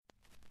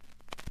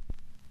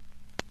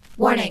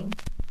Warning.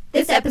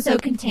 This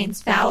episode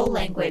contains foul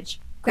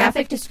language,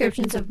 graphic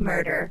descriptions of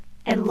murder,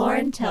 and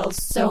Lauren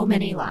tells so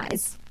many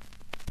lies.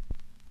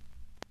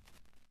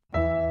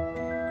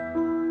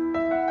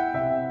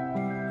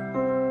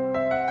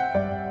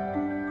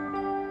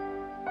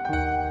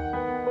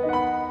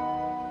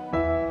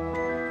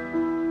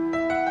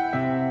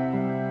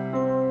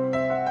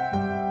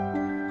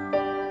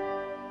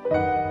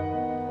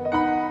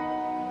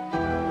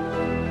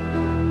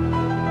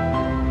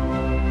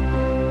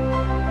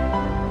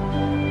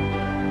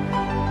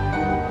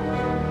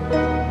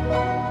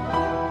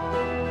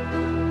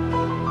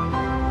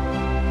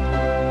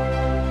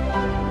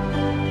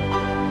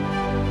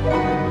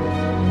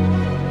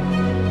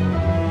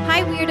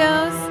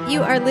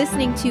 You are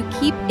listening to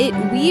Keep It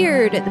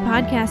Weird, the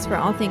podcast for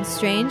all things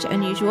strange,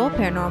 unusual,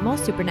 paranormal,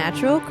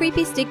 supernatural,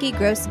 creepy, stinky,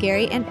 gross,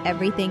 scary, and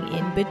everything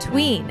in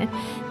between.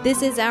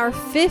 This is our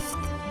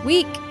 5th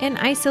week in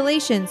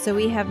isolation, so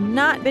we have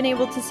not been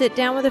able to sit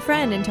down with a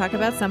friend and talk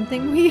about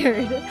something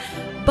weird.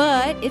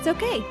 But it's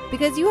okay,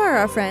 because you are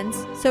our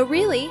friends. So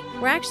really,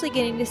 we're actually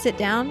getting to sit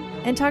down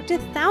and talk to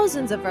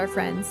thousands of our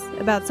friends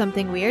about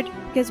something weird,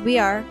 because we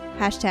are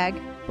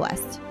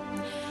 #blessed.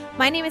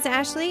 My name is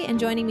Ashley, and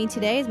joining me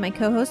today is my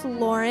co-host,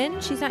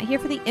 Lauren. She's not here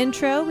for the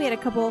intro. We had a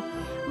couple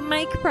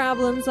mic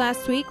problems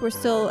last week. We're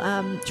still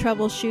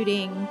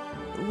troubleshooting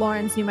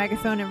Lauren's new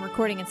microphone and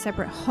recording in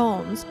separate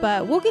homes,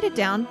 but we'll get it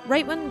down.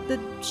 Right when the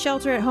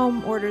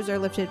shelter-at-home orders are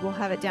lifted, we'll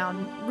have it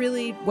down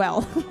really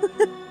well.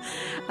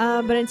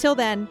 But until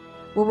then,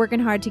 we're working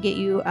hard to get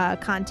you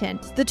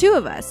content, the two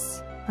of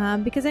us,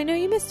 because I know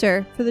you missed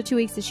her for the 2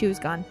 weeks that she was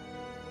gone.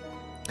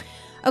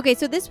 Okay,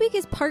 so this week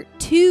is part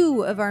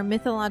 2 of our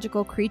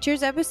mythological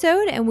creatures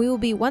episode, and we will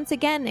be once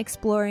again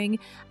exploring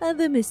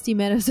the misty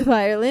meadows of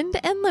Ireland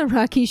and the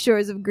rocky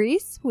shores of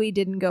Greece. We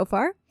didn't go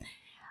far.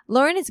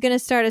 Lauren is going to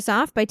start us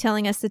off by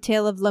telling us the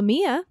tale of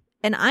LAMIA,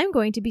 and I'm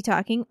going to be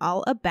talking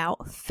all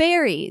about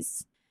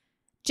fairies.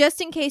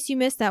 Just in case you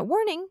missed that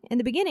warning in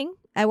the beginning,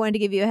 I wanted to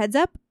give you a heads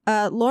up.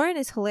 Lauren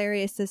is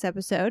hilarious this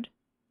episode.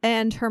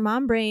 And her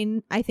mom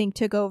brain, I think,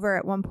 took over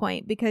at one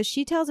point because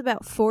she tells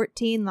about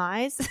 14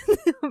 lies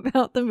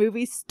about the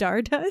movie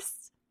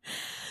Stardust.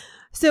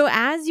 So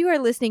as you are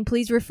listening,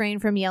 please refrain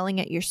from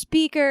yelling at your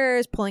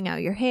speakers, pulling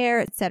out your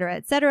hair,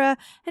 etc.,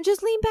 and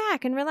just lean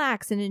back and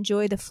relax and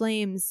enjoy the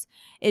flames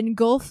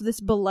engulf this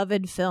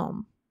beloved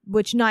film,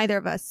 which neither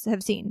of us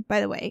have seen,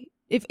 by the way.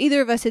 If either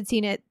of us had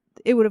seen it,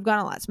 it would have gone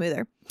a lot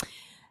smoother.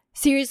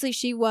 Seriously,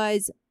 she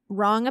was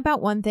wrong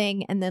about one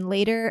thing and then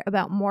later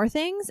about more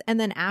things, and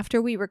then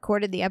after we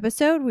recorded the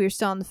episode, we were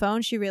still on the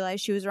phone, she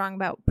realized she was wrong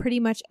about pretty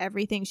much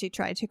everything she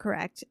tried to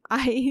correct.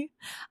 I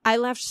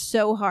laughed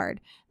so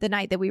hard the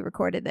night that we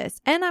recorded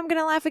this, and I'm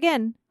gonna laugh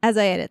again as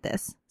I edit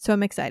this, so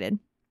I'm excited.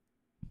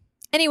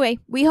 Anyway,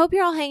 we hope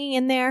you're all hanging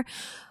in there.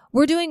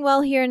 We're doing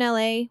well here in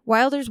LA.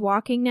 Wilder's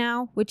walking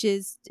now, which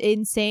is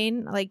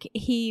insane. Like,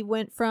 he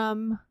went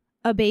from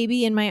a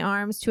baby in my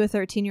arms to a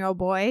 13-year-old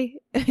boy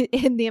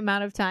in the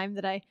amount of time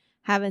that I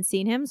haven't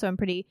seen him, so I'm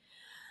pretty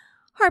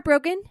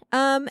heartbroken.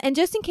 And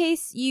just in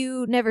case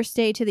you never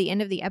stay to the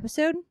end of the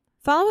episode,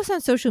 follow us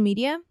on social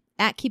media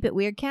at Keep It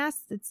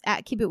Weirdcast. It's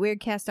at Keep It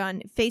Weirdcast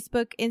on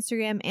Facebook,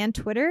 Instagram, and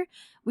Twitter.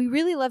 We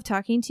really love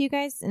talking to you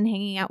guys and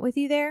hanging out with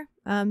you there.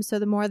 So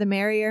the more the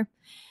merrier.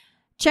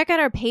 Check out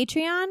our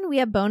Patreon. We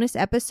have bonus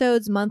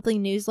episodes, monthly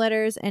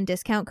newsletters, and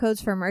discount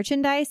codes for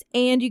merchandise,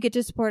 and you get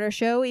to support our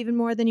show even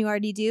more than you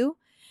already do.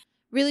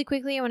 Really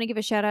quickly, I want to give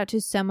a shout out to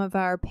some of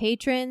our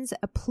patrons.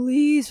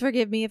 Please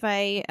forgive me if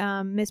I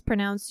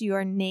mispronounce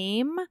your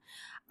name.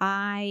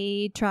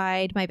 I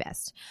tried my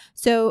best.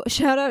 So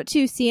shout out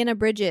to Sienna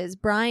Bridges,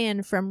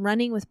 Brian from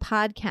Running with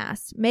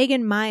Podcasts,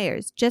 Megan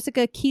Myers,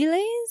 Jessica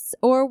Quiles,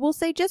 or we'll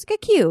say Jessica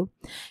Q,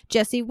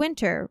 Jesse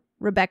Winter,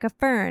 Rebecca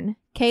Fern,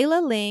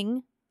 Kayla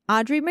Ling,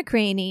 Audrey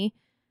McCraney,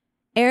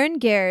 Aaron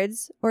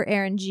Gerds, or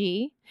Aaron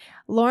G,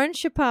 Lauren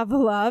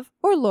Shapovalov,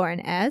 or Lauren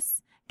S,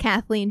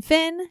 Kathleen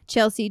Finn,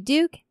 Chelsea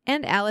Duke,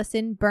 and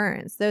Allison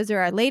Burns. Those are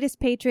our latest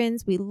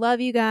patrons. We love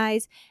you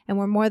guys, and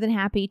we're more than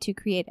happy to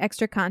create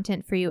extra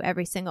content for you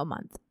every single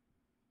month.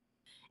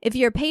 If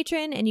you're a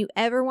patron and you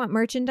ever want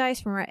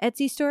merchandise from our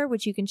Etsy store,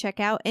 which you can check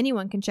out,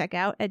 anyone can check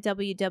out at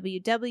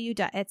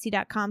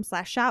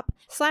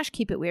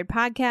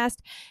www.etsy.com/shop/keepitweirdpodcast,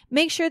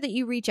 make sure that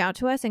you reach out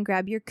to us and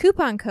grab your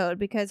coupon code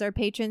because our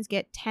patrons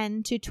get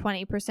 10 to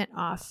 20%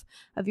 off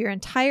of your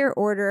entire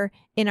order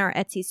in our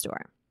Etsy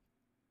store.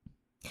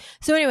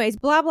 So anyways,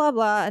 blah, blah,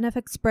 blah. Enough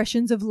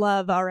expressions of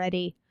love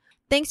already.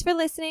 Thanks for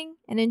listening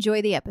and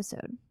enjoy the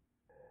episode.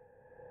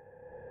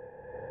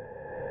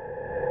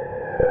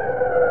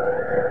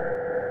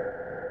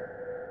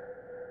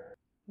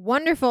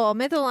 Wonderful.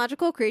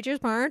 Mythological Creatures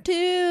Part 2.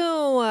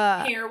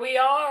 Here we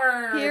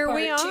are.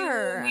 Part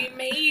 2. We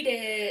made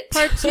it.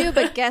 Part 2,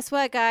 but guess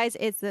what, guys?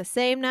 It's the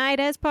same night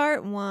as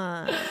Part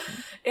 1.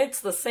 It's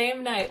the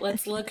same night.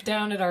 Let's look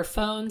down at our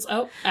phones.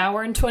 Oh,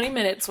 hour and 20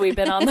 minutes we've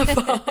been on the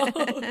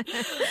phone.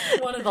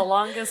 One of the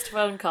longest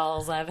phone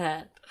calls I've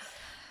had.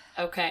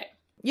 Okay.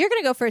 You're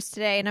going to go first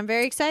today, and I'm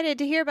very excited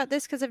to hear about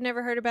this because I've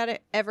never heard about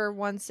it ever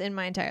once in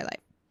my entire life.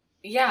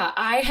 Yeah,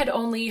 I had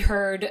only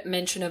heard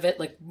mention of it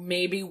like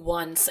maybe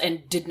once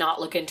and did not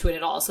look into it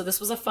at all. So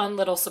this was a fun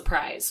little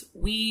surprise.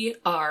 We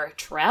are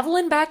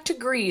traveling back to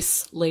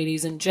Greece,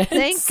 ladies and gents.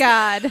 Thank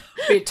God.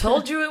 We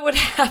told you it would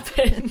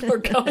happen. We're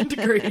going to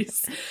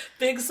Greece.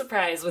 Big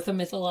surprise with a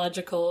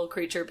mythological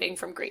creature being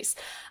from Greece.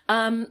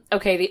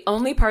 Okay, the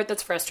only part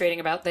that's frustrating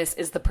about this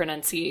is the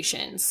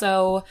pronunciation.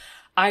 So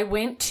I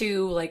went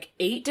to like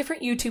 8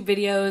 different YouTube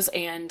videos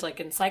and like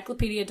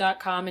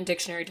encyclopedia.com and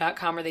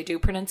dictionary.com where they do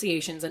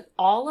pronunciations, and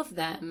all of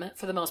them,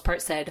 for the most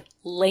part, said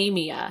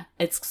LAMIA.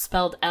 It's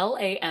spelled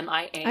LAMIA.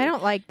 I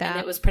don't like that. And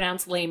it was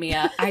pronounced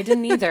LAMIA. I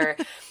didn't either.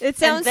 It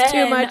sounds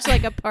too much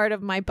like a part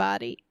of my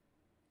body.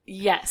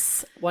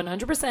 Yes,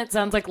 100%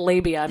 sounds like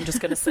labia. I'm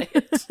just going to say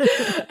it.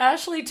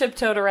 Ashley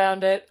tiptoed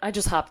around it. I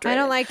just hopped right I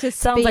don't in. like to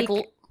Sounds speak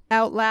like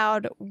out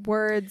loud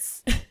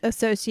words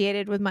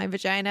associated with my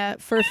vagina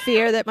for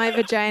fear that my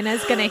vagina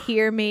is going to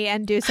hear me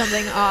and do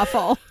something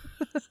awful.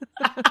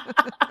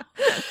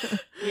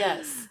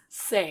 Yes,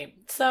 same.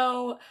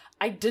 So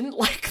I didn't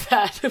like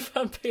that, if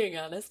I'm being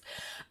honest.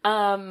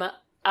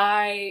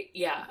 I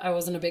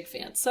wasn't a big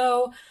fan.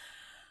 So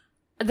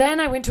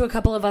then I went to a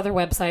couple of other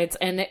websites,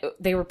 and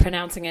they were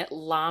pronouncing it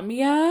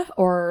LAMIA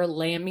or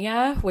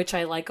LAMIA, which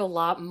I like a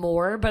lot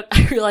more, but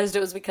I realized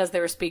it was because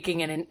they were speaking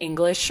in an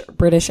English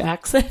British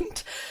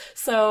accent.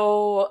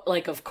 So,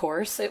 like, of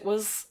course, it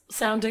was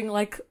sounding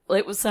a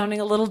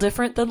little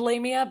different than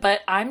LAMIA, but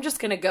I'm just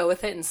going to go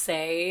with it and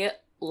say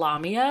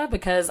LAMIA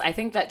because I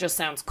think that just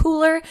sounds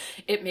cooler.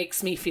 It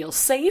makes me feel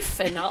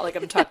safe and not like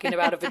I'm talking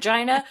about a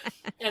vagina.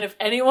 And if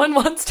anyone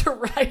wants to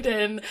write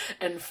in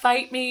and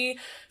fight me,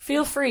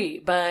 feel free,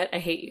 but I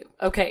hate you.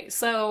 Okay,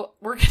 so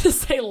we're going to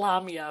say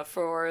LAMIA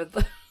for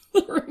the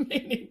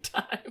remaining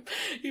time,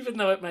 even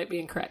though it might be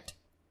incorrect.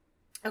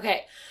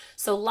 Okay,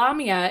 so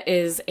LAMIA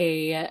is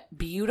a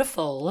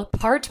beautiful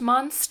part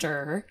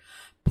monster,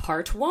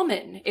 part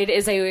woman. It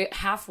is a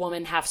half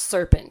woman, half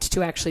serpent,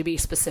 to actually be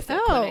specific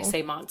when I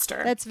say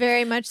monster. That's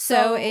very much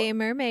so a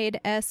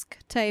mermaid-esque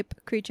type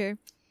creature.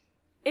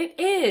 It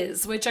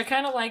is, which I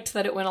kind of liked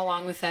that it went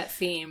along with that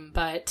theme,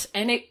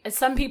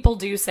 some people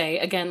do say,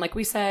 again, like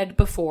we said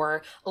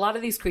before, a lot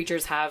of these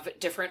creatures have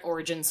different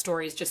origin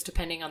stories just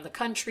depending on the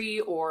country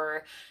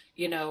or,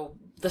 you know,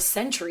 the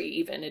century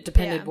even. It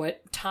depended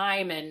what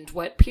time and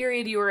what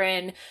period you were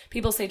in.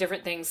 People say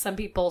different things. Some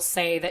people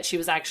say that she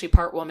was actually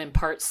part woman,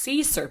 part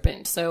sea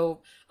serpent. So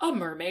a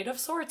mermaid of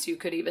sorts, you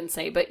could even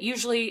say, but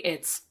usually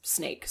it's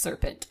snake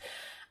serpent.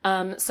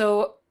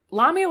 So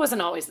LAMIA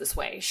wasn't always this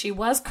way. She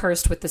was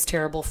cursed with this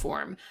terrible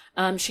form.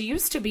 She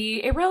used to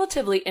be a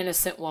relatively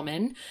innocent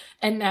woman,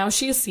 and now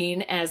she is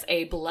seen as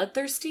a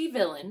bloodthirsty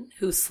villain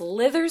who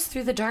slithers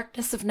through the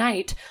darkness of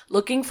night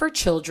looking for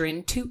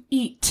children to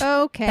eat.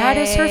 Okay. That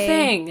is her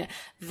thing.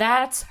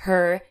 That's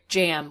her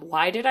jam.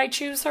 Why did I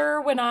choose her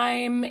when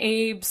I'm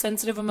a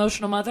sensitive,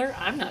 emotional mother?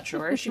 I'm not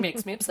sure. She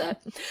makes me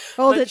upset.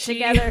 Hold it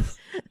together.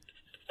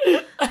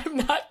 I'm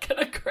not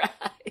gonna cry.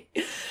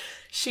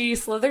 She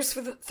slithers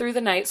through the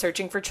night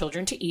searching for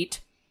children to eat,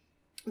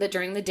 but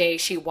during the day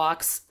she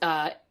walks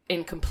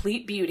in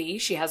complete beauty.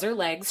 She has her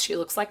legs, she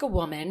looks like a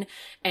woman,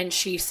 and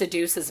she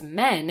seduces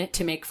men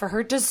to make for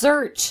her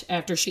dessert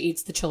after she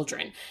eats the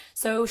children.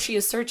 So she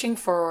is searching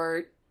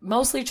for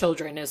mostly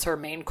children as her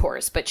main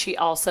course, but she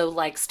also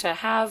likes to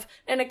have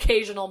an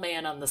occasional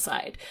man on the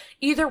side.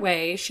 Either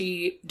way,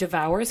 she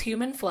devours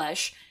human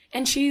flesh,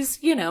 and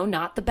she's, you know,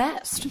 not the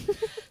best.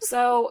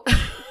 So,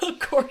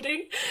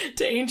 according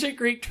to ancient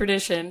Greek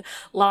tradition,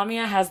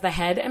 LAMIA has the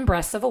head and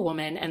breasts of a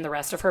woman, and the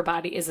rest of her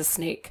body is a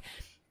snake.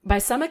 By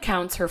some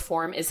accounts, her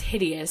form is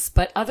hideous,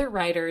 but other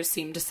writers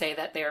seem to say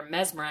that they are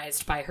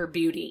mesmerized by her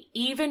beauty,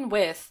 even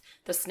with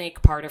the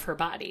snake part of her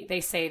body. They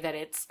say that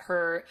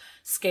her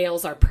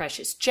scales are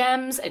precious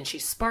gems, and she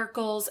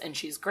sparkles, and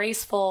she's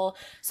graceful.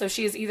 So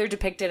she is either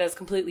depicted as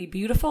completely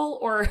beautiful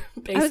or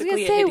basically I was going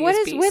to a say, hideous what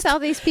is beast. with all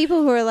these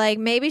people who are like,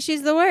 maybe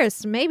she's the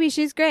worst, maybe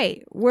she's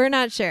great. We're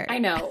not sure. I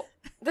know.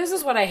 This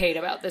is what I hate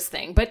about this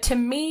thing. But to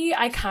me,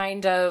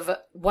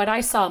 what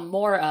I saw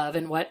more of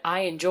and what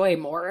I enjoy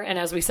more, and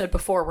as we said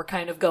before, we're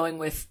kind of going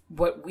with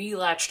what we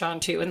latched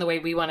onto and the way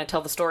we want to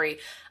tell the story.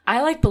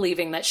 I like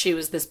believing that she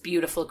was this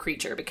beautiful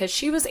creature because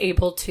she was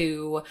able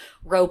to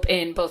rope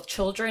in both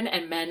children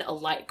and men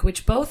alike,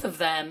 which both of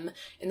them,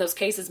 in those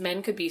cases,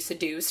 men could be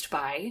seduced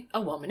by a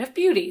woman of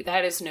beauty.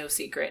 That is no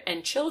secret.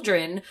 And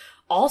children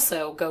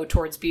also go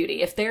towards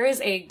beauty. If there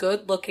is a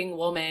good-looking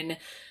woman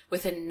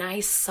with a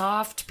nice,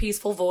 soft,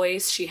 peaceful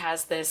voice, she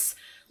has this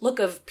look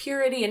of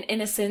purity and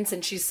innocence,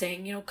 and she's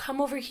saying, you know, come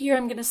over here,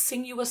 I'm going to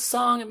sing you a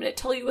song, I'm going to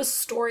tell you a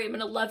story, I'm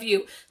going to love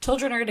you.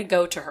 Children are going to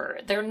go to her.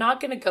 They're not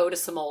going to go to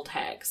some old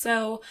hag.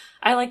 So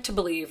I like to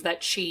believe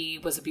that she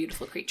was a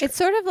beautiful creature. It's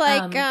sort of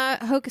like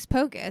Hocus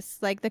Pocus,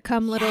 like the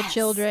Come Little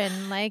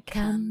Children, like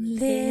Come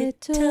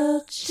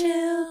Little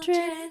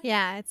Children.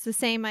 Yeah, it's the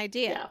same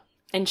idea. Yeah.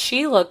 And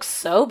she looks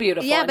so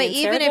beautiful. Yeah, I but mean,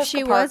 even Sarah if she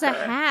Jessica was a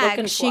Parker,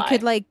 hag, she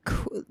could, like,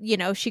 you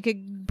know, she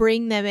could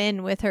bring them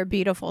in with her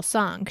beautiful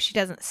song. She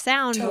doesn't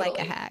sound like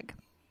a hag.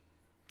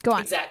 Go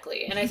on.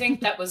 Exactly. And I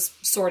think that was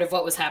sort of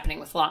what was happening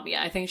with LAMIA.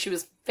 I think she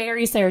was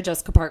very Sarah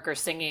Jessica Parker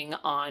singing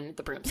on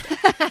the broomstick.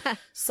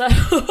 So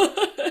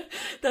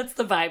that's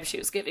the vibe she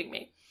was giving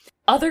me.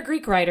 Other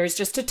Greek writers,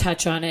 just to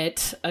touch on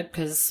it,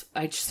 because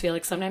I just feel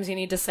like sometimes you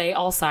need to say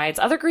all sides.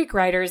 Other Greek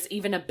writers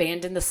even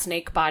abandoned the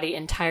snake body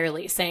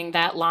entirely, saying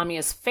that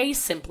Lamia's face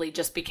simply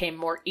just became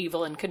more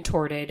evil and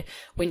contorted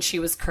when she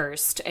was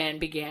cursed and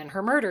began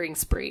her murdering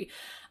spree.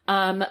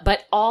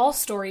 But all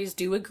stories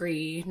do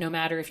agree, no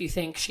matter if you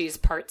think she's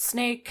part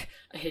snake,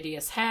 a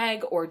hideous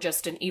hag, or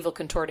just an evil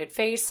contorted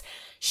face,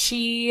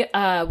 she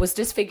was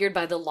disfigured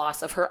by the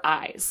loss of her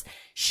eyes.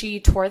 She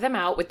tore them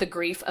out with the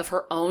grief of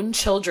her own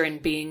children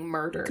being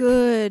murdered.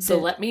 Good. So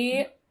let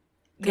me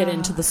get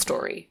into the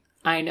story.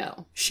 I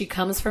know. She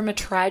comes from a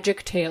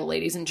tragic tale,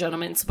 ladies and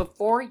gentlemen. So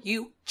before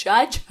you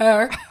judge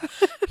her,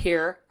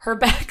 hear her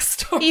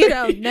backstory. You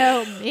don't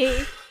know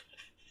me.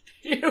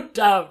 You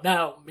don't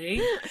know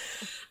me.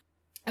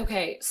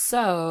 Okay,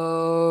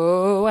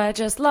 so I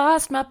just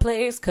lost my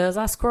place because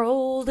I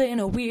scrolled in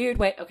a weird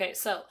way. Okay,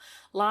 so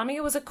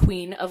Lamia was a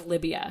queen of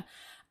Libya.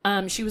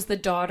 She was the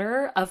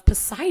daughter of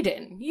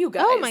Poseidon. You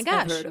guys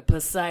have heard of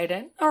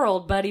Poseidon. Our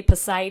old buddy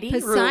Poseidon,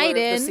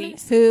 Poseidon,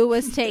 who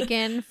was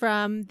taken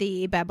from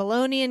the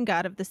Babylonian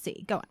god of the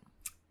sea. Go on.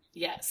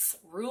 Yes,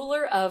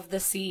 ruler of the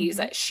seas.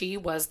 Mm-hmm. She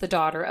was the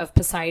daughter of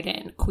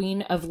Poseidon,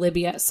 queen of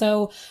Libya.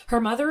 So her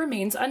mother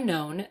remains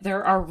unknown.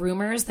 There are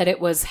rumors that it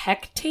was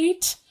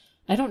Hecate.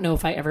 I don't know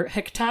if I ever...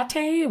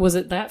 Hecate? Was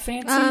it that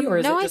fancy? Or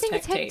is it just Hecate? No, I think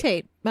it's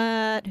Hecate,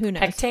 but who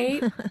knows?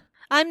 Hecate?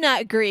 I'm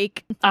not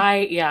Greek.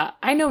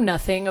 I know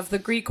nothing of the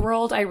Greek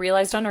world. I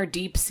realized on our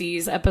Deep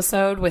Seas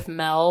episode with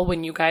Mel,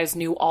 when you guys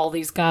knew all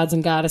these gods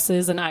and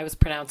goddesses and I was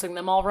pronouncing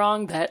them all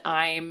wrong, that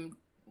I'm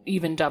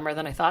even dumber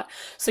than I thought.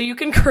 So you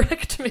can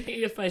correct me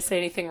if I say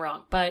anything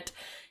wrong. But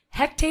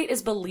Hecate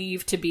is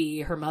believed to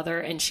be her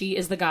mother, and she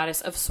is the goddess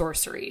of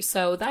sorcery.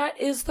 So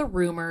that is the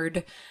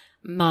rumored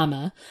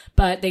mama,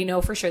 but they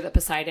know for sure that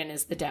Poseidon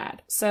is the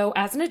dad. So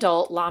as an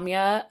adult,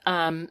 Lamia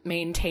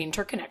maintained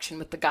her connection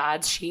with the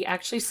gods. She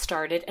actually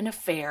started an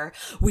affair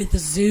with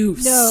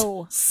Zeus.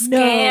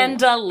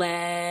 Scandalous.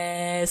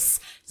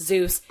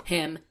 Zeus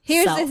himself.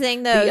 Here's the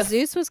thing, though.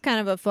 Zeus was kind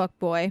of a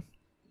fuckboy.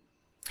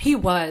 He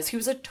was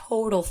a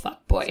total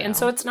fuckboy. And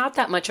so it's not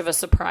that much of a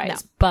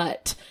surprise,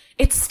 but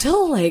it's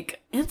still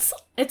like, it's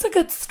a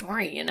good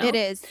story, you know? It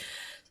is.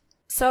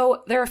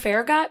 So their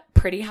affair got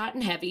pretty hot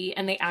and heavy,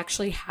 and they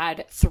actually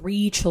had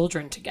 3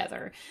 children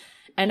together.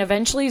 And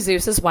eventually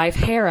Zeus's wife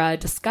Hera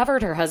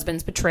discovered her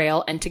husband's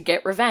betrayal, and to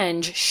get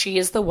revenge, she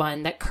is the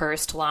one that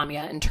cursed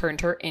Lamia and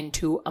turned her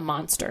into a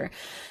monster.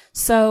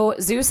 So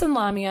Zeus and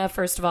Lamia,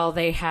 first of all,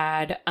 they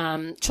had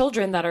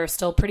children that are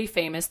still pretty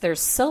famous. There's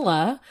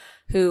Scylla,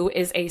 who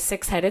is a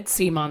 6-headed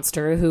sea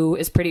monster who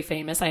is pretty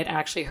famous. I had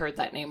actually heard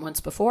that name once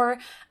before.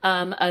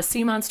 A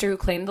sea monster who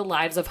claimed the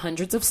lives of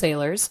hundreds of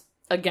sailors.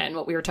 Again,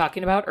 what we were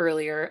talking about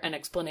earlier, an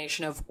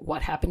explanation of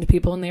what happened to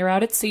people when they were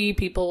out at sea.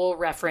 People will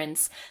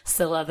reference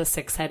Scylla, the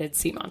 6-headed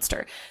sea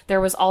monster.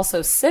 There was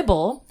also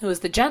Sybil, who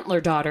was the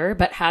gentler daughter,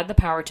 but had the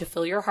power to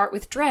fill your heart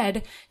with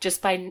dread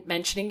just by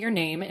mentioning your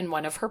name in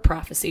one of her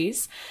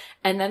prophecies.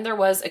 And then there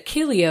was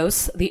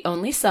Achilleos, the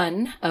only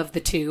son of the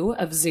two,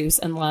 of Zeus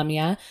and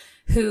Lamia,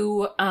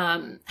 who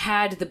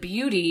had the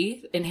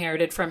beauty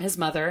inherited from his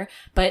mother,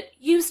 but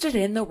used it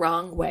in the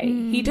wrong way.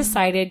 He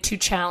decided to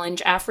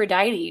challenge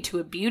Aphrodite to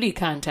a beauty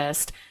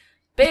contest.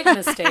 Big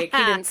mistake.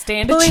 He didn't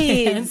stand a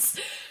chance.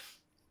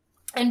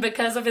 And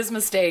because of his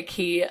mistake,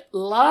 he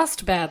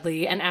lost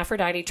badly, and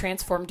Aphrodite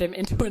transformed him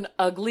into an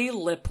ugly,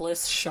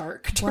 lipless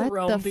shark to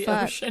roam the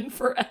ocean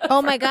forever.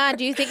 Oh my god,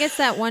 do you think it's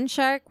that one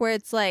shark where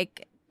it's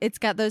like, it's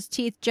got those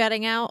teeth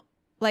jutting out?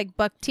 Like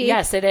buck teeth?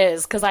 Yes, it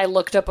is, because I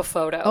looked up a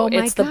photo. Oh my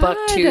It's the God.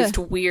 buck-toothed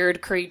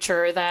weird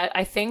creature that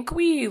I think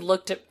we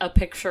looked at a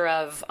picture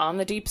of on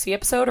the Deep Sea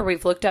episode, or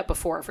we've looked at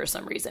before for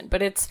some reason.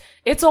 But it's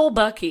old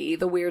Bucky,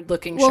 the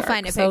weird-looking shark. We'll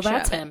find a picture. So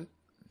that's him.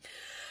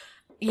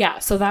 Yeah,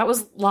 so that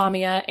was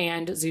Lamia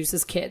and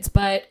Zeus's kids.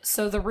 But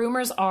so the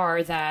rumors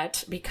are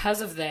that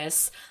because of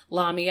this,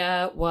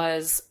 Lamia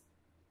was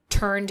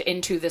turned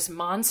into this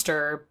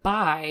monster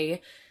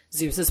by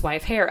Zeus's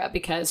wife Hera,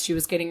 because she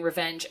was getting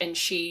revenge, and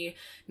she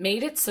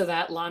made it so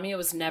that Lamia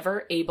was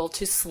never able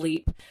to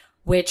sleep,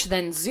 which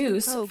then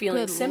Zeus,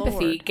 feeling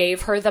sympathy,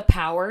 gave her the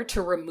power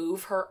to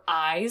remove her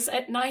eyes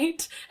at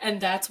night, and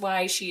that's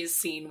why she is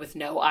seen with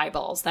no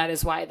eyeballs. That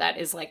is why that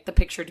is like the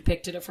picture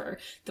depicted of her.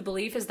 The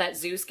belief is that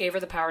Zeus gave her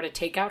the power to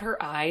take out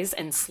her eyes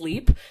and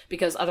sleep,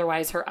 because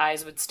otherwise her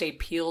eyes would stay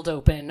peeled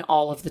open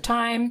all of the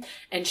time,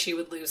 and she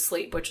would lose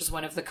sleep, which is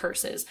one of the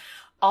curses.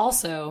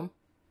 Also,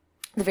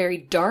 the very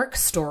dark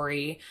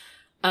story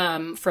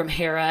from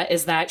Hera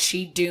is that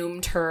she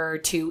doomed her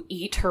to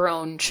eat her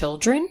own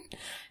children.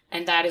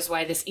 And that is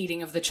why this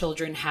eating of the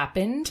children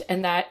happened.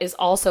 And that is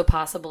also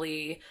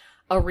possibly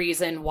a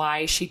reason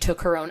why she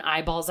took her own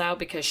eyeballs out,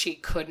 because she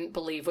couldn't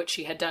believe what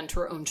she had done to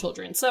her own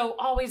children. So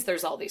always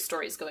there's all these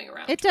stories going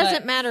around. It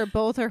doesn't matter.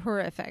 Both are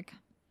horrific.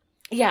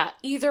 Yeah,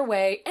 either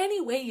way, any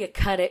way you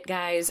cut it,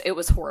 guys, it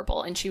was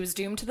horrible. And she was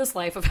doomed to this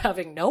life of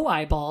having no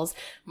eyeballs,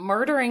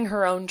 murdering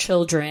her own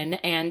children,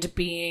 and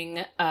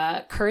being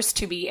cursed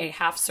to be a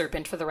half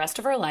serpent for the rest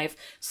of her life,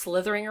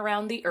 slithering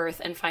around the earth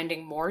and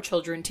finding more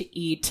children to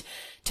eat,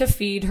 to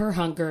feed her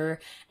hunger,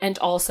 and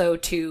also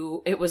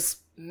it was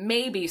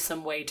maybe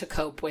some way to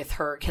cope with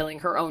her killing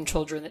her own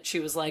children, that she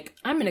was like,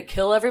 I'm going to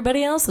kill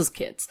everybody else's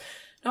kids.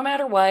 No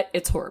matter what,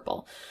 it's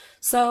horrible.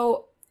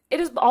 So it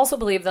is also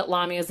believed that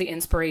Lamia is the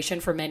inspiration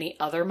for many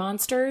other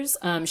monsters.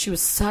 She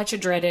was such a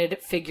dreaded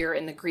figure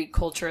in the Greek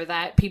culture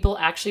that people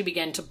actually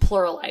began to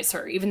pluralize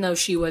her. Even though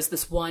she was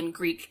this one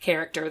Greek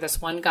character,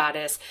 this one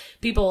goddess,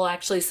 people will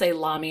actually say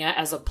Lamia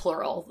as a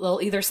plural. They'll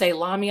either say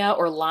Lamia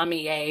or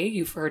Lamiae.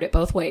 You've heard it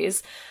both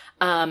ways.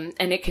 And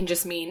it can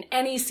just mean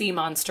any sea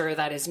monster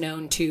that is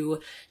known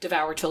to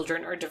devour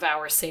children or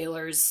devour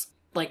sailors.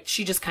 Like,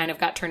 she just kind of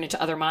got turned into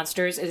other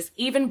monsters. It is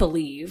even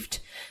believed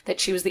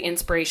that she was the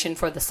inspiration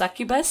for the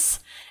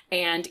succubus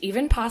and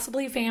even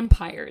possibly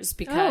vampires,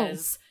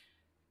 because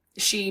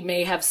she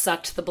may have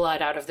sucked the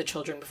blood out of the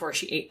children before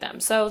she ate them.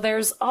 So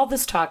there's all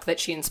this talk that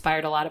she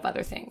inspired a lot of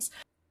other things.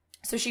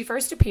 So she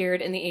first appeared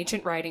in the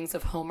ancient writings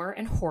of Homer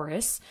and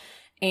Horace,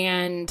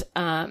 and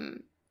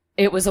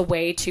it was a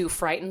way to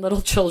frighten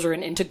little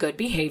children into good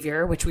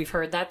behavior, which we've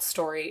heard that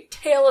story,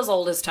 tale as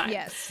old as time.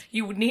 Yes.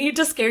 You need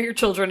to scare your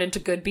children into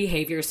good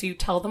behavior, so you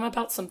tell them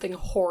about something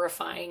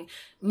horrifying.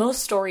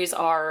 Most stories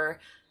are,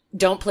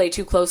 don't play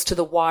too close to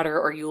the water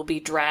or you will be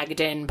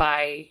dragged in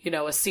by,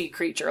 a sea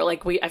creature.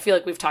 Like, I feel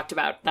like we've talked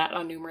about that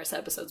on numerous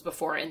episodes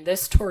before. And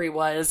this story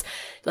was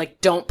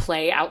like, don't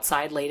play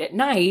outside late at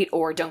night,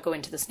 or don't go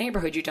into this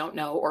neighborhood you don't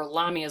know, or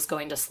Lamia is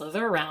going to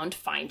slither around,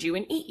 find you,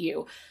 and eat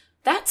you.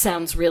 That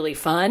sounds really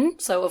fun.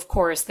 So, of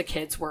course, the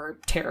kids were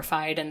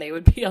terrified and they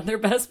would be on their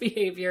best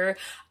behavior.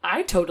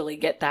 I totally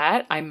get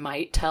that. I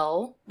might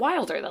tell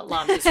Wilder that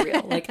Lamia's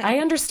real. I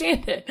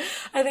understand it.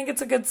 I think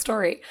it's a good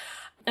story.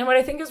 And what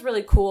I think is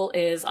really cool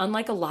is,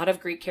 unlike a lot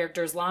of Greek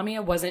characters,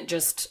 Lamia wasn't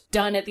just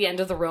done at the end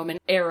of the Roman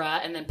era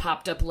and then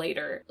popped up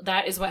later.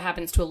 That is what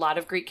happens to a lot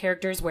of Greek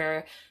characters,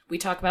 where we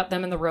talk about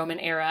them in the Roman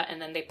era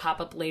and then they pop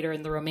up later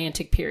in the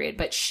Romantic period.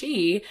 But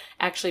she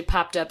actually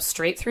popped up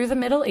straight through the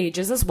Middle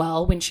Ages as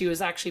well, when she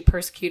was actually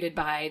persecuted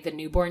by the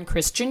newborn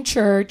Christian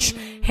church.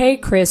 Hey,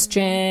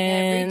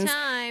 Christians. Every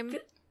time.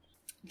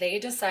 They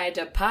decided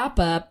to pop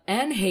up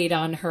and hate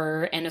on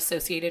her and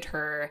associated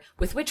her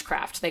with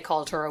witchcraft. They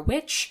called her a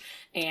witch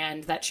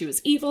and that she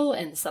was evil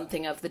and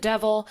something of the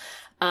devil.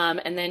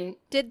 And then...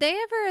 Did they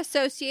ever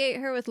associate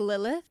her with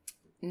Lilith?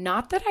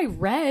 Not that I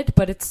read,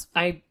 but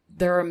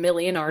there are a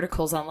million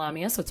articles on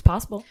Lamia, so it's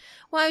possible.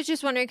 Well, I was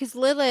just wondering, because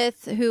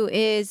Lilith, who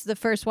is the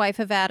first wife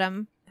of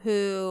Adam,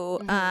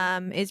 who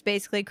is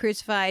basically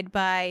crucified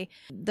by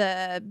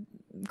the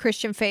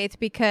Christian faith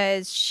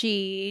because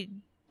she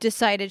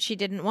decided she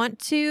didn't want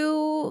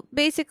to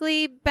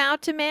basically bow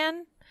to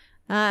man,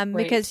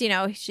 because,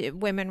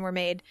 women were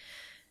made.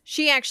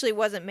 She actually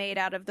wasn't made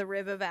out of the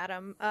rib of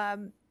Adam.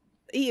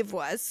 Eve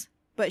was.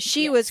 But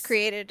she was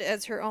created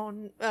as her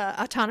own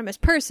autonomous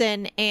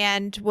person,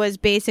 and was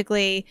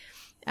basically,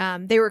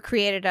 they were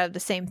created out of the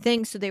same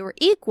thing, so they were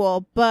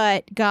equal,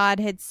 but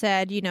God had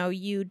said,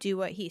 you do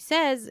what he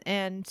says,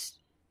 and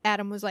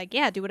Adam was like,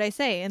 yeah, do what I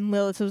say. And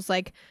Lilith was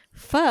like,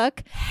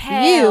 fuck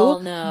Hell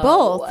you no.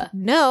 both.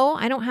 No,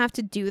 I don't have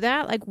to do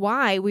that. Like,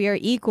 why? We are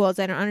equals.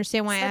 I don't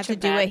understand why I have to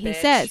do what he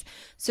says.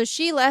 So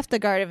she left the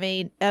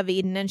Garden of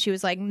Eden, and she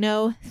was like,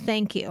 no,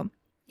 thank you.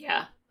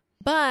 Yeah.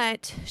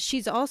 But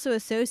she's also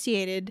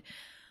associated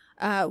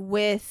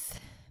with,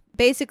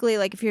 basically,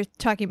 like, if you're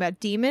talking about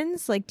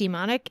demons, like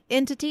demonic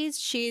entities,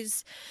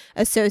 she's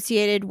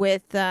associated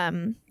with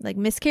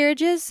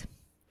miscarriages.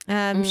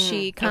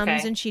 She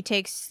comes and she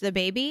takes the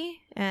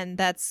baby, and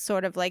that's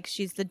sort of like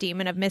she's the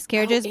demon of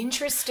miscarriages. Oh,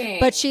 interesting.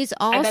 But she's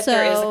also, I bet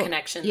there is a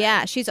connection there.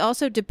 Yeah, she's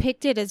also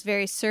depicted as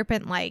very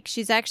serpent-like.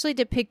 She's actually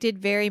depicted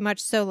very much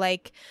so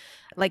like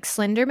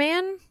Slender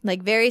Man,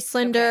 like very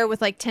slender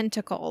with like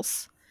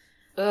tentacles.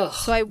 Ugh,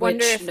 so I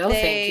wonder if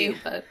they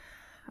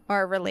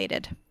are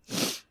related.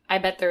 I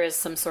bet there is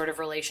some sort of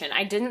relation.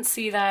 I didn't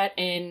see that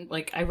in,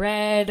 I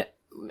read,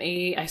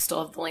 I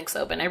still have the links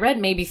open. I read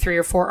maybe 3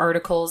 or 4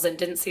 articles and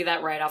didn't see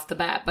that right off the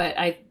bat, but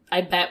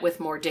I bet with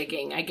more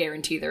digging, I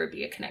guarantee there would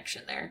be a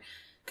connection there.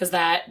 Because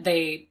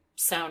they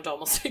sound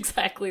almost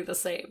exactly the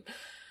same.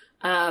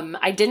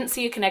 I didn't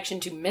see a connection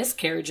to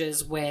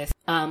miscarriages with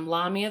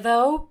Lamia,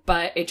 though,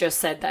 but it just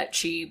said that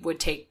she would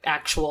take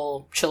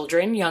actual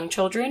children, young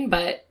children,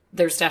 but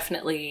there's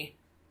definitely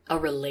a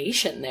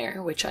relation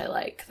there, which I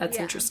like. That's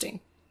interesting.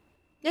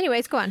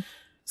 Anyways, go on.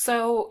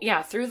 So,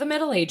 yeah, through the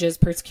Middle Ages,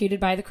 persecuted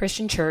by the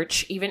Christian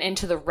church, even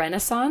into the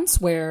Renaissance,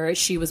 where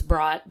she was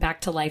brought back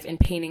to life in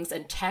paintings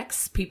and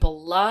texts.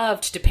 People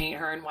loved to paint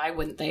her, and why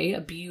wouldn't they? A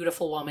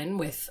beautiful woman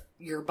with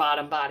your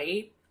bottom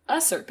body,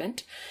 a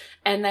serpent.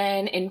 And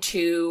then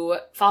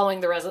following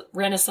the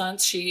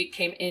Renaissance, she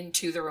came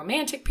into the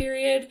Romantic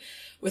period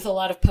with a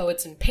lot of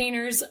poets and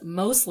painters.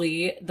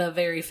 Mostly the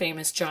very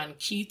famous John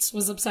Keats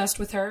was obsessed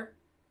with her.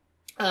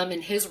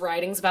 And his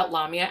writings about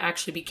Lamia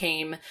actually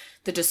became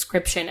the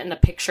description and the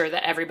picture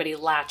that everybody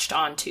latched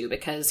onto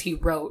because he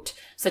wrote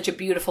such a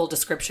beautiful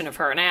description of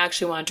her. And I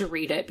actually wanted to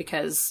read it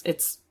because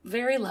it's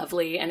very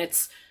lovely and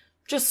it's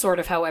just sort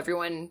of how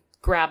everyone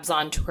grabs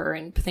onto her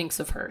and thinks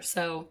of her.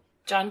 So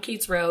John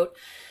Keats wrote,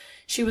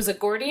 "She was a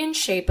Gordian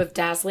shape of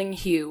dazzling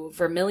hue,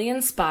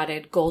 vermilion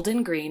spotted,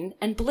 golden green,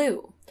 and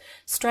blue.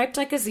 Striped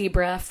like a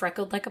zebra,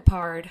 freckled like a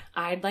pard,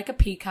 eyed like a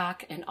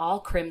peacock, and all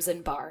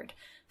crimson barred.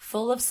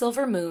 Full of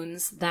silver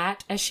moons,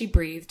 that, as she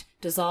breathed,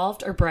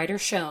 dissolved or brighter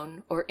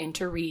shone, or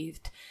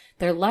interwreathed.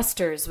 Their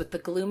lustres with the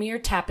gloomier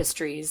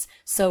tapestries,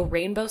 so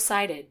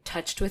rainbow-sided,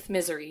 touched with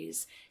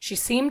miseries. She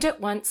seemed at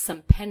once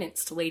some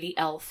penanced lady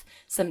elf,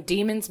 some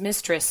demon's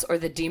mistress, or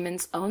the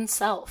demon's own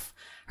self.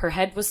 Her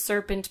head was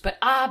serpent, but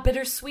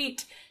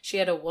bittersweet! She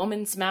had a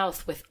woman's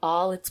mouth with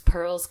all its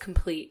pearls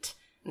complete.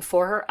 And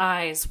for her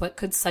eyes, what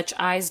could such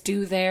eyes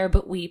do there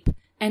but weep,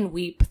 and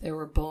weep they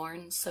were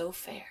born so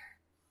fair."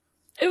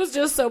 It was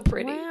just so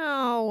pretty.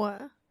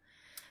 Wow.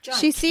 John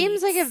She Keats.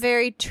 seems like a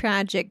very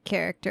tragic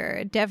character.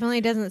 It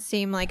definitely doesn't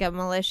seem like a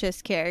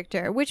malicious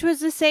character, which was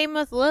the same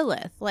with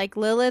Lilith. Like,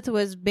 Lilith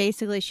was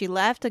basically, she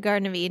left the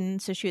Garden of Eden,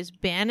 so she was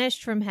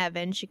banished from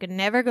heaven. She could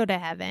never go to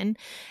heaven.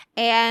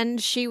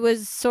 And she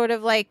was sort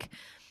of like,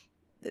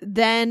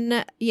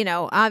 then, you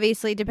know,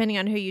 obviously, depending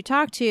on who you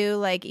talk to,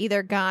 like,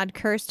 either God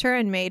cursed her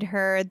and made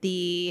her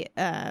the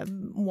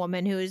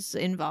woman who is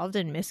involved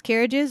in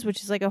miscarriages,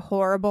 which is like a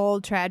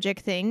horrible, tragic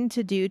thing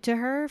to do to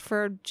her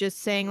for just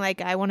saying, like,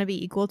 I want to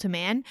be equal to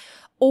man.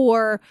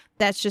 Or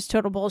that's just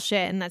total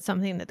bullshit, and that's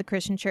something that the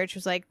Christian church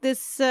was like,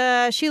 this,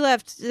 she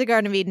left the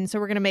Garden of Eden, so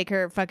we're going to make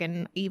her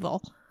fucking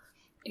evil.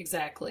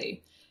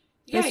 Exactly.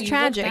 It's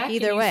tragic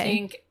either way.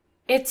 Think,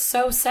 it's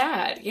so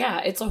sad.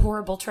 Yeah, it's a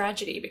horrible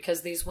tragedy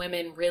because these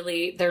women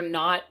really, they're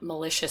not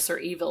malicious or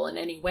evil in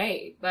any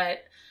way.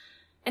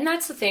 And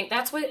that's the thing.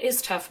 That's what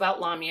is tough about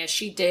Lamia.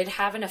 She did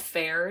have an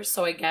affair,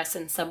 so I guess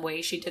in some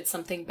way she did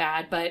something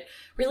bad, but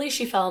really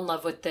she fell in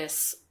love with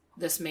this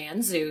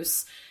man,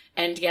 Zeus.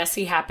 And yes,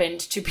 he happened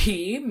to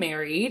be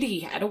married.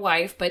 He had a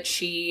wife, but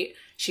she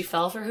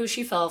fell for who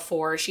she fell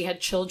for. She had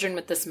children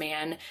with this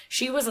man.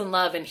 She was in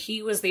love, and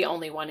he was the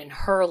only one in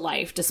her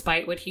life,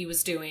 despite what he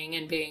was doing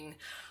and being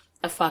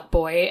a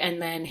fuckboy. And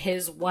then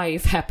his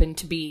wife happened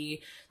to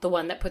be the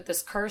one that put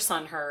this curse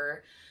on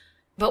her.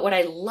 But what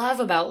I love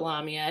about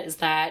Lamia is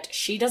that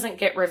she doesn't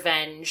get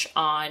revenge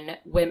on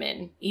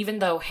women. Even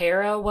though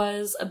Hera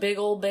was a big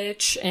old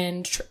bitch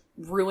and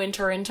ruined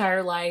her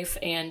entire life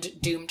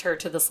and doomed her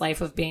to this life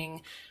of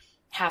being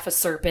half a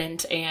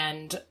serpent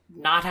and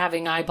not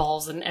having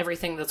eyeballs and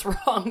everything that's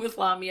wrong with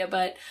Lamia.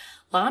 But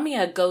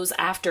Lamia goes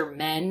after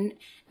men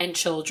and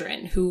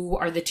children, who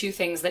are the two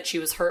things that she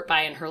was hurt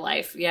by in her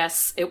life.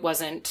 Yes, it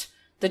wasn't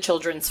the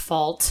children's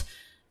fault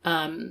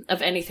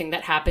of anything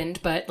that happened,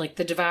 but like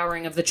the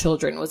devouring of the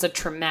children was a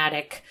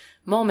traumatic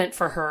moment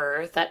for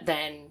her that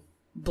then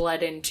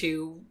bled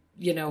into,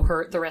 you know,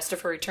 the rest of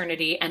her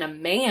eternity. And a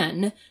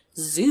man,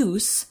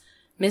 Zeus,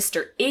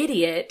 Mr.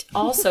 Idiot,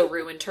 also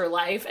ruined her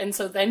life. And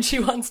so then she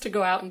wants to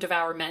go out and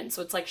devour men.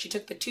 So it's like she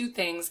took the two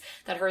things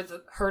that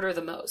hurt her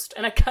the most.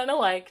 And I kind of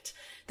liked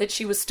that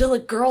she was still a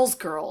girl's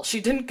girl. She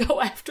didn't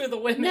go after the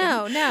women.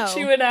 No.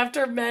 She went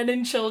after men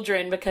and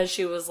children because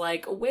she was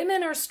like,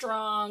 women are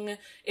strong.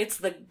 It's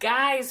the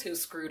guys who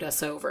screwed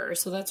us over.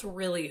 So that's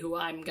really who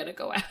I'm going to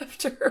go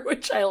after,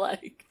 which I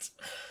liked.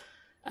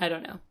 I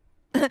don't know.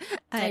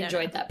 I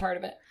enjoyed that part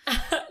of it.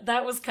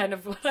 That was kind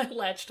of what I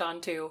latched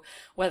onto,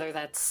 whether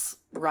that's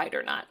right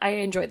or not. I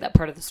enjoyed that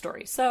part of the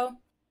story. So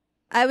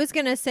I was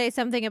going to say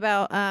something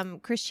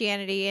about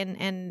Christianity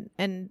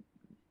and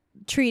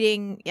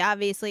treating,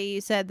 obviously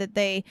you said that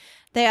they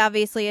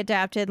obviously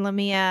adapted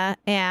Lamia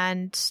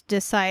and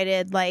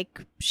decided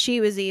like she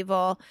was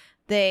evil.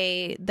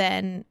 They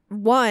then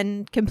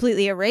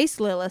completely erased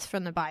Lilith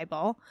from the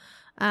Bible,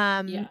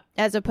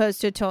 as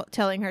opposed to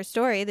telling her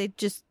story. They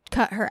just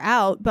cut her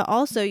out. But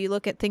also you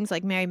look at things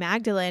like Mary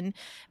Magdalene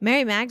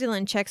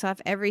checks off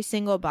every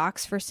single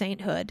box for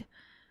sainthood.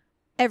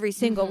 Every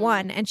single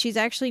one. And she's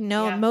actually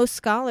known, most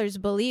scholars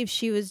believe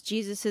she was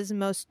Jesus's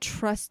most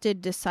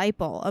trusted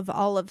disciple of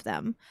all of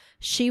them.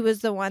 She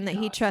was the one that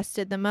he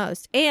trusted the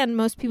most. And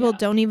most people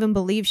don't even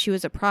believe she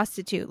was a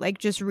prostitute. Like,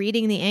 just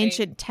reading the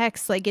ancient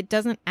texts, like, it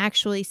doesn't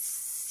actually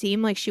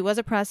seem like she was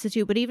a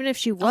prostitute. But even if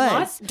she was...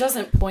 A lot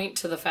doesn't point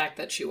to the fact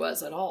that she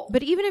was at all.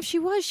 But even if she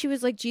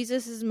was like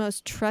Jesus's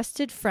most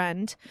trusted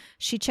friend.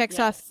 She checks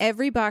off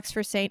every box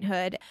for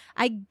sainthood.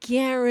 I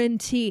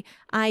guarantee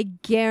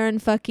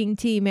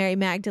Mary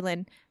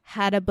Magdalene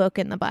had a book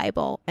in the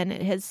Bible, and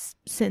it has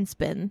since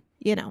been,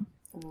 you know,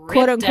 ripped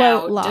quote unquote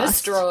out, lost,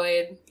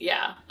 destroyed.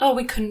 Yeah. Oh,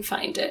 we couldn't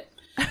find it.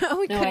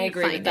 I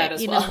agree with that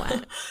as well. Know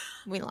what?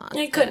 We lost.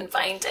 I couldn't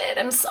find it.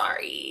 I'm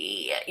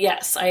sorry.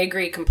 Yes, I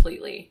agree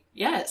completely.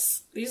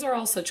 Yes, these are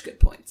all such good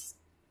points.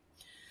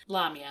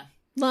 Lamia.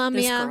 LAMIA.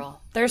 This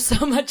girl. There's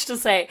so much to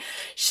say.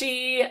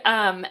 She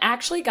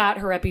actually got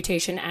her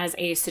reputation as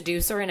a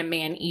seducer and a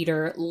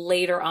man-eater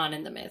later on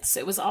in the myths.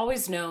 It was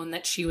always known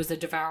that she was a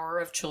devourer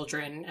of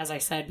children, as I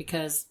said,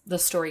 because the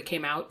story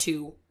came out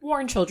to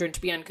warn children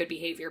to be on good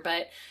behavior.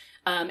 But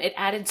it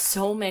added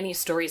so many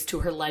stories to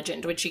her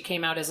legend when she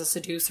came out as a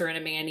seducer and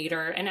a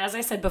man-eater. And as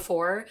I said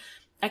before,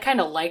 I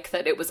kind of like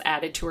that it was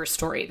added to her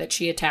story that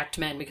she attacked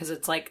men, because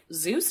it's like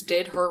Zeus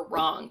did her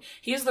wrong.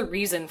 He is the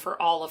reason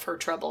for all of her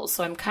troubles.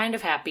 So I'm kind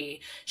of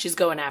happy she's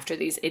going after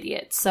these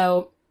idiots.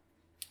 So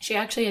she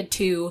actually had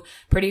 2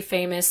 pretty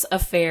famous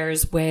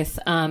affairs with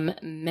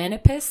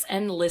Menipus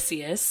and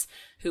Lysias,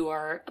 who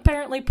are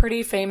apparently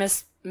pretty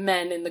famous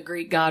men in the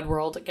Greek god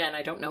world. Again,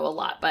 I don't know a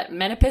lot, but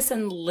Menipus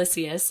and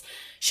Lysias,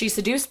 she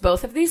seduced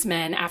both of these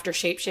men after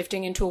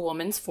shapeshifting into a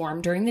woman's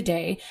form during the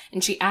day,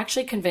 and she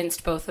actually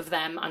convinced both of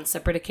them on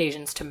separate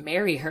occasions to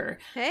marry her.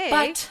 Hey.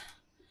 But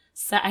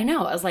I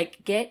know, I was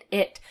like, get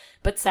it.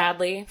 But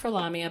sadly for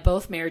Lamia,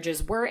 both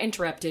marriages were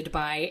interrupted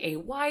by a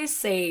wise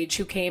sage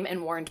who came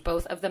and warned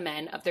both of the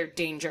men of their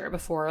danger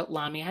before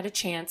Lamia had a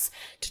chance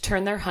to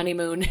turn their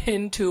honeymoon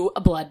into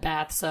a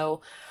bloodbath.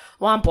 So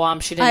womp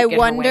womp, she didn't get her way.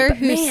 I wonder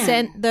who man,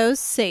 sent those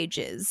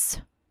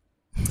sages.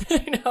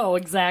 I know,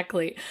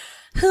 exactly.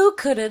 Who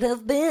could it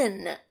have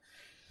been?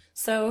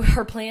 So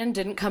her plan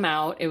didn't come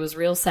out. It was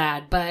real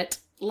sad, but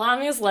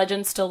Lamia's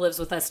legend still lives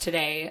with us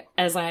today.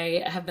 As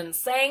I have been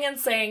saying and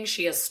saying,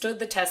 she has stood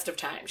the test of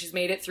time. She's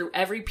made it through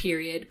every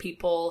period.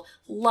 People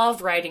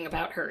love writing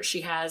about her.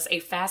 She has a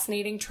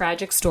fascinating,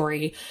 tragic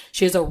story.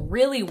 She has a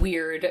really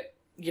weird,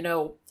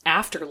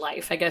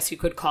 afterlife, I guess you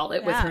could call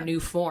it, with her new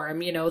form,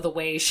 the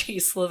way she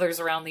slithers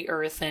around the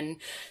earth and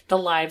the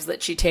lives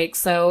that she takes.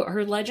 So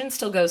her legend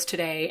still goes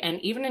today. And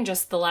even in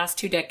just the last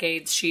 2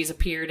 decades, she's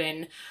appeared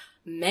in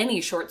many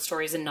short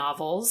stories and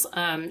novels.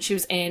 She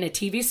was in a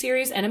TV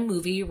series and a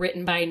movie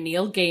written by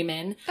Neil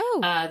Gaiman.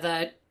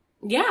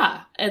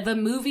 The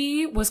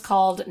movie was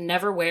called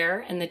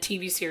Neverwhere, and the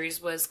TV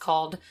series was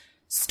called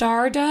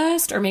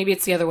Stardust, or maybe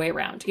it's the other way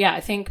around. Yeah, I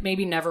think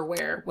maybe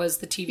Neverwhere was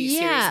the TV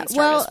series and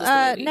Stardust was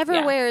the movie.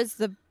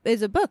 Neverwhere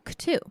is a book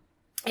too.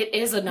 It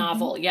is a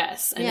novel,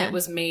 yes, and it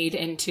was made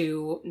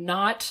into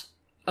not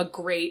a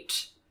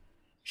great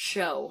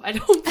show, I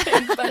don't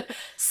think, but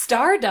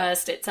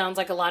Stardust, it sounds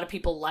like a lot of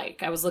people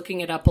like. I was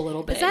looking it up a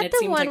little bit. Is that and it the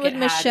seemed one like with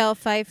Michelle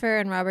Pfeiffer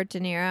and Robert De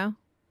Niro?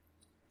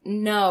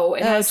 No,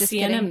 it has just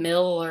Sienna kidding.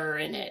 Miller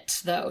in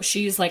it, though.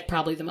 She's like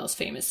probably the most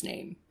famous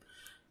name.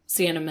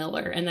 Sienna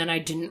Miller, and then I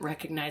didn't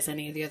recognize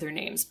any of the other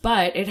names,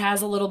 but it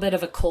has a little bit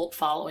of a cult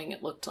following,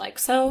 it looked like,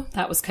 so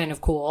that was kind of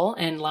cool,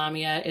 and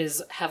Lamia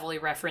is heavily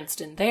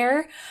referenced in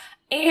there.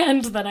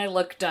 And then I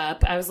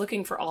was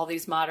looking for all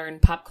these modern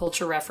pop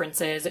culture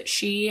references.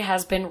 She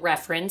has been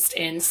referenced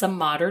in some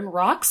modern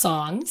rock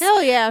songs.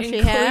 Hell yeah, she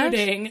has.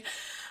 Including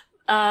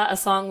a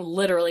song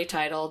literally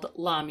titled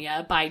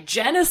Lamia by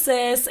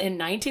Genesis in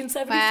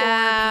 1974.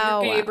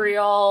 Wow. Peter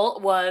Gabriel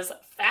was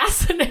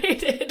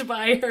fascinated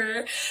by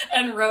her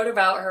and wrote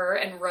about her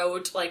and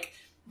wrote like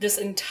this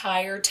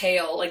entire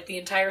tale. Like the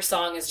entire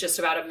song is just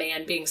about a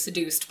man being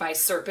seduced by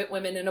serpent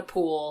women in a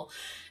pool,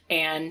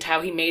 and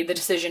how he made the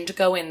decision to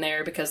go in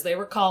there because they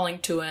were calling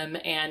to him.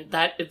 And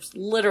that is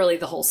literally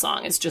the whole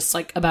song. It's just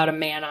like about a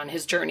man on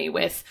his journey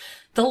with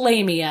the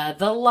LAMIA,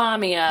 the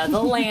LAMIA, the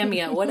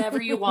LAMIA,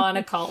 whatever you want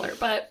to call her.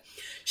 But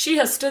she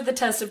has stood the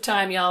test of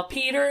time, y'all.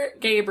 Peter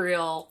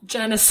Gabriel,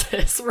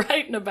 Genesis,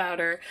 writing about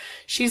her.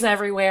 She's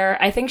everywhere.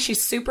 I think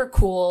she's super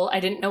cool. I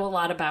didn't know a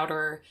lot about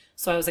her,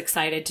 so I was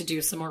excited to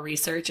do some more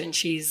research, and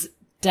she's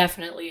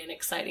definitely an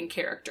exciting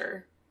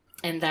character.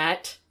 And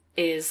that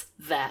is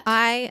that.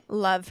 I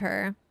love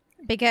her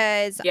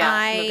because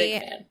I'm a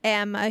big fan.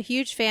 am a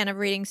huge fan of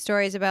reading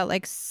stories about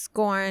like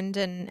scorned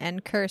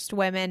and cursed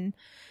women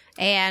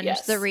and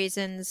the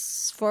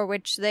reasons for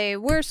which they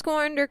were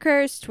scorned or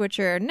cursed, which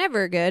are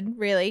never good,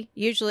 really.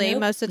 Usually,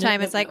 most of the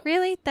time, it's like,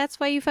 really? That's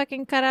why you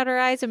fucking cut out her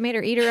eyes and made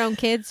her eat her own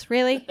kids?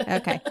 Really?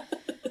 Okay.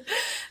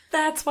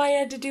 That's why I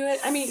had to do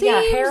it. I mean,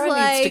 Seems Hera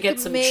like needs to get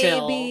some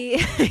chill.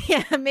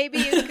 Maybe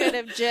you could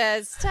have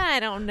just, I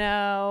don't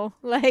know,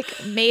 like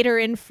made her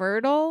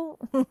infertile.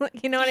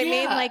 You know what I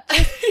mean?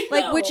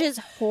 Like, which is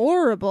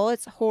horrible.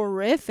 It's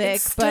horrific.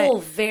 It's still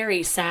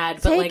very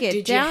sad. But like, did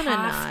you down a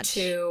have notch.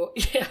 to?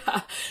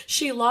 Yeah,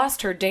 she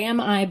lost her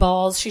damn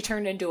eyeballs. She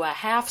turned into a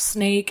half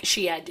snake.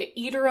 She had to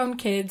eat her own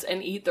kids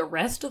and eat the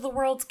rest of the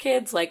world's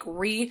kids. Like,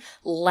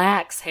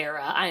 relax,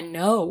 Hera. I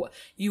know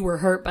you were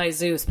hurt by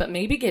Zeus, but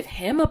maybe give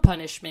him a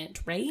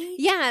punishment, right?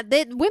 Yeah,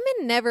 women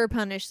never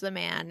punish the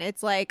man.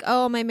 It's like,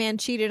 oh, my man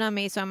cheated on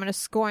me, so I'm going to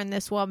scorn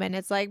this woman.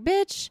 It's like,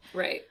 bitch,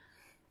 right?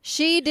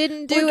 She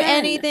didn't do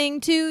anything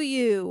to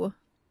you.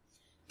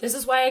 This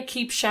is why I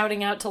keep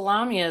shouting out to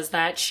Lamia, is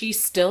that she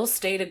still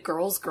stayed a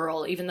girl's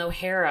girl, even though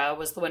Hera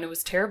was the one who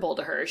was terrible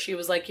to her. She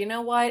was like, you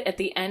know what? At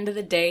the end of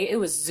the day, it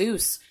was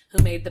Zeus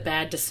who made the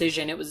bad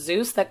decision. It was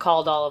Zeus that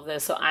called all of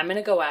this, so I'm going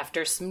to go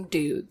after some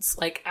dudes.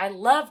 Like, I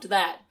loved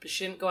that, but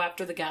she didn't go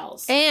after the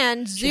gals.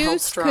 And She held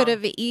Zeus strong. could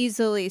have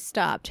easily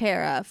stopped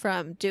Hera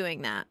from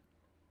doing that.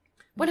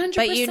 100%.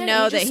 But you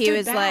know that he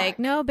was back. like,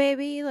 no,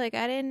 baby, like,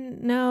 I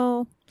didn't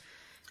know.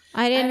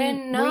 We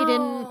didn't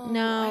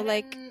know.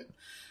 Like,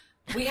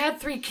 we had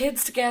 3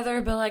 kids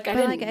together, but like, I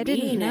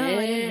didn't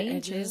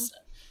mean to.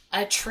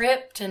 I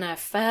tripped and I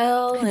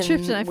fell,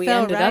 and we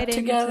ended up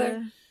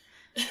together.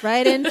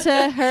 Right into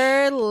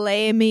her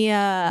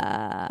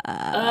LAMIA.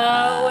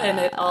 Oh, and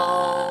it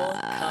all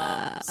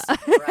comes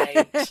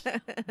right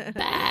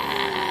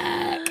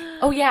back.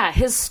 Oh yeah,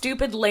 his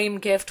stupid lame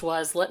gift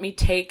was, let me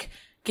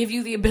give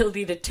you the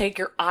ability to take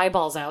your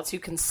eyeballs out so you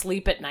can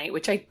sleep at night,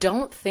 which I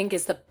don't think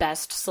is the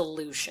best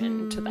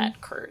solution to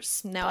that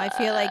curse. No, I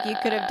feel like you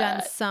could have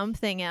done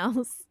something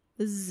else.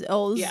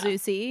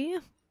 Zeusy.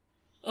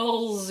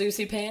 Old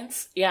Zeusy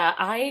pants. Yeah,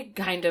 I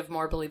kind of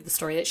more believe the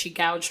story that she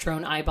gouged her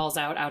own eyeballs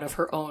out of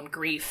her own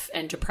grief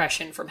and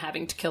depression from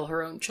having to kill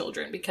her own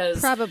children, because...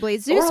 Probably.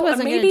 Zeus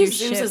wasn't going to do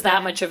shit. Maybe Zeus is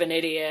that much of an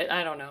idiot.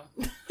 I don't know.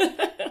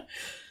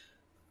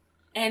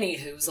 Any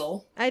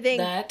hoozle. I think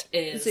that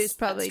is Zeus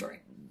probably story.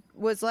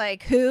 Was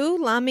like,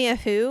 who? Lamia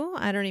who?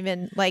 I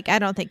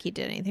don't think he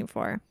did anything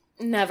for her.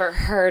 Never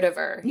heard of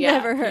her. Yeah,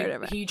 Never heard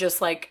of her. He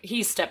just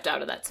he stepped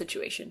out of that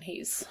situation.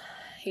 He's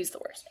the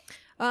worst.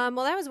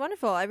 Well, that was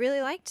wonderful. I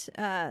really liked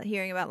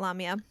hearing about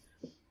Lamia.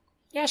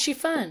 Yeah, she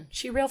fun.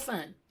 She real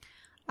fun.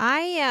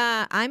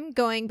 I'm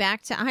going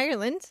back to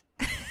Ireland.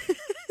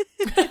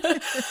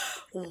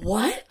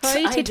 What?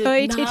 Hoity,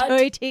 going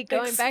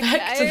back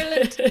to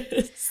Ireland.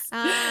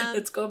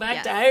 Let's go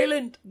back to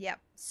Ireland. Yep.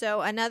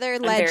 So another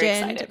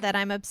legend that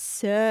I'm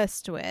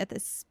obsessed with,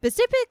 is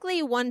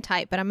specifically one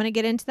type, but I'm going to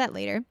get into that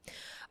later,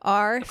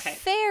 are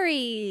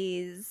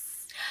fairies.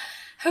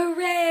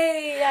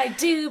 Hooray! I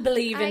do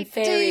believe in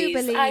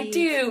fairies. I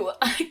do.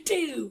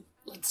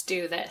 Let's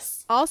do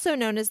this. Also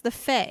known as the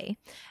Fae.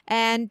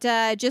 And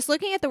just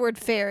looking at the word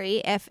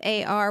fairy,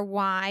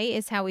 F-A-R-Y,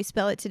 is how we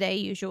spell it today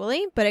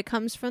usually, but it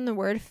comes from the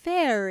word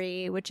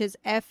fairy, which is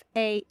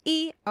F-A-E-R-I-E,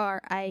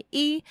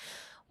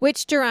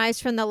 which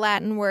derives from the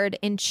Latin word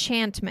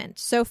enchantment.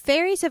 So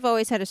fairies have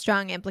always had a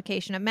strong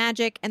implication of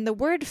magic, and the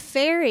word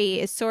fairy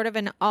is sort of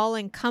an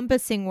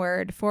all-encompassing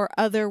word for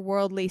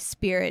otherworldly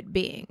spirit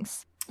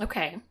beings.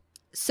 Okay.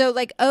 So,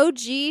 like,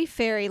 OG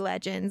fairy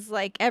legends,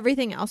 like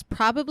everything else,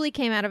 probably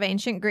came out of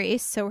ancient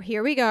Greece. So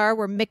here we are.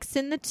 We're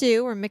mixing the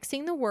two. We're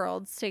mixing the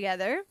worlds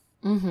together.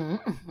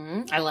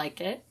 I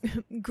like it.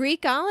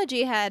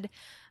 Greekology had,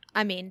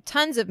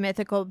 tons of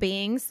mythical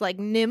beings, like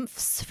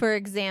nymphs, for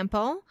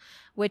example,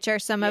 which are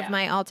some of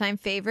my all-time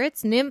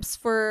favorites. Nymphs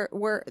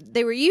were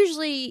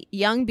usually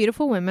young,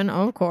 beautiful women,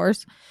 of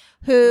course,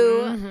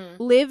 who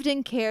lived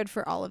and cared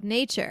for all of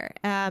nature.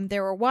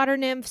 There were water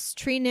nymphs,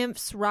 tree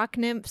nymphs, rock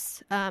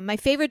nymphs. My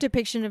favorite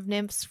depiction of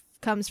nymphs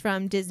comes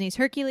from Disney's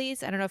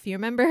Hercules. I don't know if you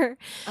remember.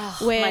 Oh,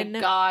 when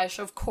my gosh,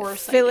 of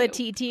course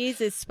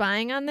Philoctetes is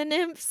spying on the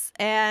nymphs,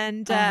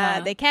 and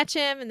they catch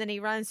him, and then he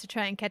runs to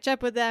try and catch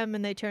up with them,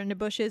 and they turn to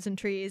bushes and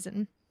trees.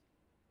 And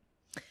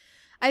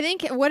I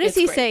think, what does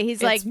he say?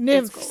 He's like,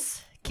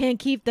 nymphs can't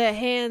keep their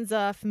hands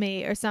off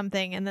me or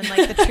something, and then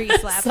like the tree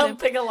slaps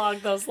something along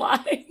those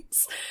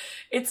lines.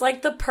 It's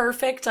like the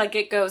perfect, like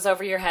it goes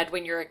over your head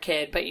when you're a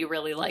kid, but you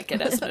really like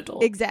it as an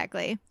adult.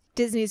 Exactly.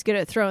 Disney's good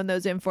at throwing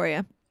those in for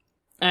you.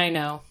 I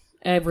know.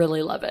 I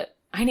really love it.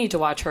 I need to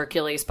watch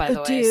Hercules, by the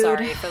way. Dude,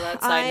 sorry for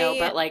that side note,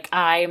 but like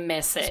I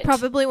miss it. It's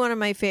probably one of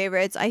my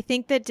favorites. I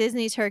think that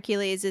Disney's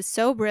Hercules is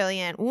so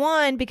brilliant.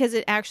 One, because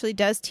it actually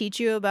does teach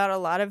you about a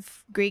lot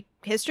of Greek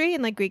history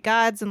and like Greek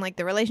gods and like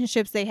the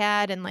relationships they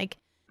had and like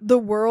the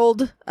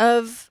world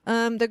of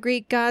the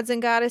Greek gods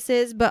and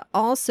goddesses, but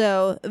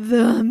also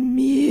the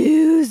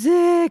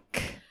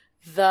music.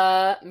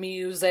 The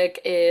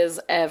music is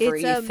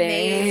everything. It's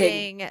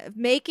amazing.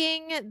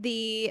 Making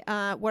the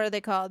what are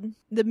they called?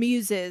 The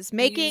muses.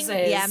 Making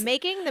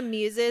the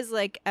muses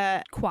like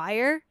a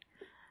choir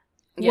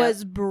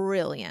was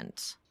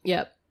brilliant.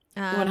 Yep.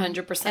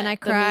 100%. And I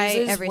cry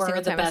every single time I see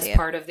it. The best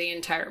part of the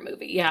entire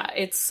movie. Yeah,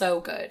 it's so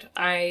good.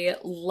 I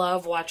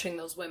love watching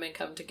those women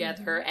come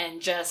together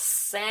and just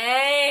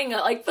sing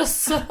like the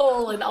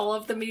soul and all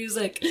of the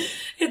music.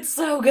 It's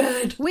so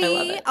good.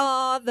 We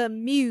are the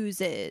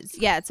muses.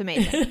 Yeah, it's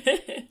amazing.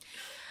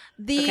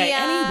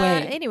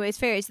 Anyways,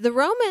 fairies. The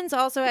Romans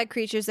also had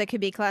creatures that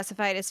could be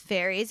classified as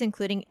fairies,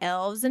 including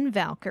elves and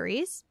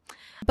valkyries.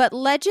 But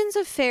legends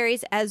of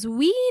fairies as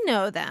we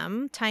know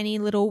them, tiny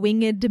little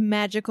winged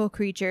magical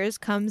creatures,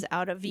 comes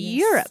out of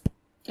Europe.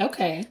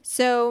 Okay.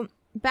 So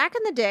back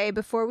in the day,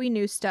 before we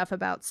knew stuff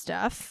about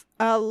stuff,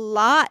 a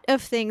lot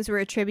of things were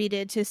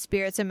attributed to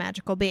spirits and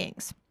magical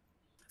beings.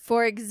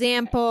 For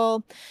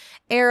example,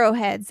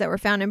 arrowheads that were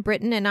found in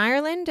Britain and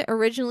Ireland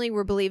originally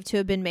were believed to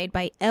have been made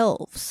by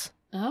elves.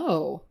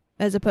 Oh.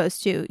 As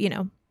opposed to,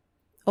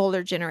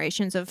 older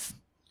generations of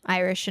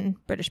Irish and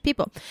British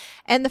people.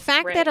 And the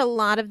fact that a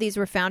lot of these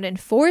were found in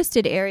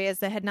forested areas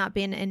that had not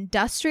been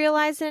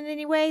industrialized in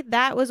any way,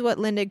 that was what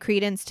lended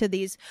credence to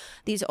these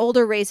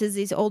older races,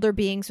 these older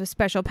beings with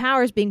special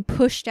powers being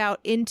pushed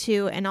out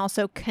into and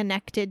also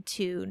connected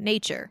to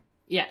nature.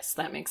 Yes,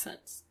 that makes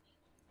sense.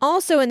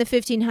 Also in the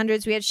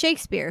 1500s, we had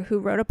Shakespeare, who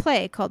wrote a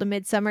play called A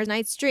Midsummer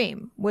Night's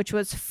Dream, which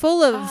was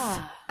full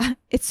of...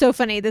 It's so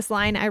funny, this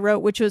line I wrote,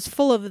 which was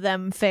full of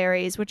them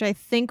fairies, which I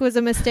think was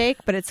a mistake,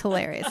 but it's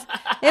hilarious.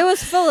 It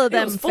was full of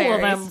them fairies. Full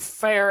of them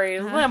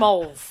fairies, them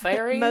old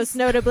fairies. Most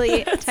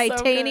notably,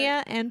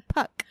 Titania and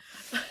Puck.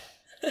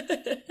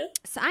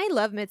 So I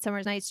love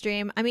Midsummer Night's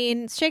Dream. I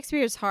mean,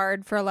 Shakespeare's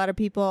hard for a lot of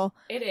people.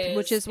 It is.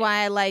 Which is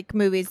why I like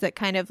movies that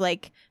kind of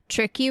like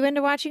trick you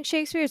into watching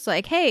Shakespeare. It's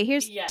like, hey,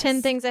 here's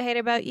 10 things I hate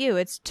about you.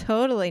 It's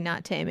totally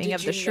not Taming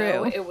of the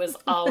Shrew. It was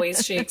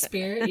always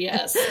Shakespeare.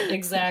 Yes,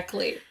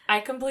 exactly. I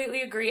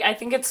completely agree. I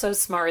think it's so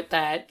smart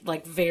that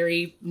like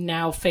very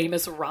now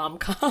famous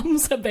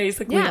rom-coms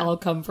basically all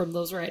come from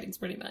those writings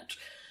pretty much.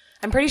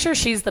 I'm pretty sure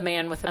She's the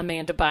Man with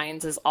Amanda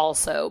Bynes is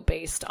also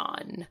based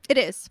on... It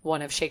is.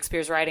 ...one of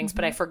Shakespeare's writings,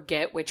 but I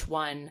forget which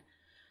one.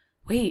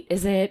 Wait,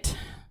 is it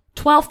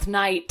Twelfth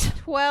Night?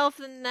 Twelfth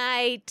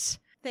Night.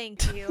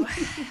 Thank you.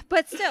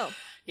 But still.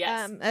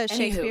 Yes. A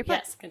Shakespeare play.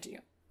 Yes,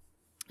 continue.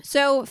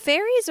 So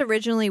fairies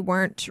originally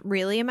weren't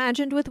really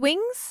imagined with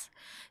wings.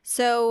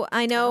 So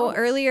I know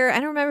earlier, I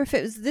don't remember if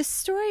it was this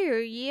story or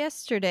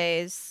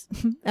yesterday's.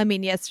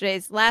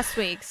 Last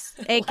week's,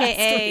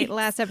 aka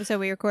last episode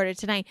we recorded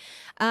tonight.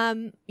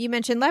 You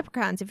mentioned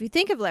leprechauns. If you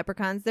think of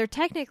leprechauns, they're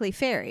technically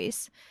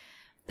fairies.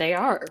 They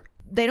are.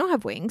 They don't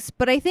have wings,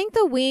 but I think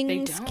the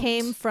wings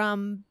came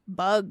from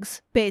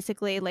bugs,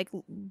 basically, like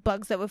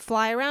bugs that would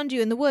fly around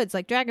you in the woods,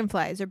 like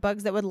dragonflies, or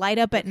bugs that would light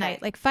up at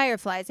night, like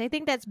fireflies. I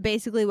think that's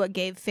basically what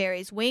gave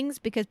fairies wings,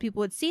 because people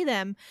would see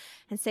them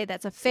and say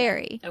that's a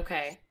fairy.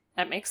 Okay.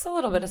 That makes a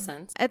little bit of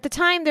sense. At the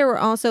time, there were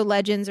also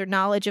legends or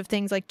knowledge of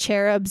things like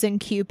cherubs and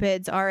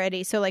cupids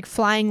already, so like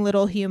flying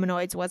little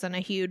humanoids wasn't a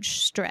huge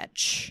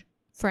stretch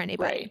for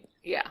anybody. Right,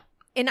 yeah.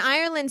 In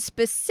Ireland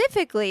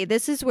specifically,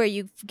 this is where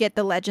you get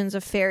the legends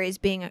of fairies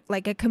being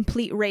like a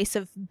complete race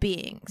of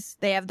beings.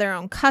 They have their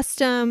own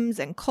customs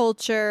and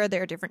culture.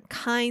 There are different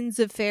kinds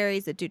of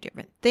fairies that do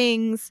different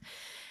things.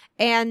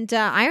 And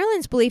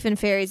Ireland's belief in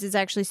fairies is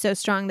actually so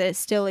strong that it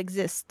still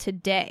exists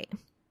today.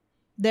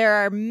 There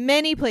are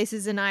many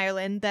places in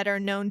Ireland that are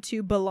known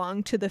to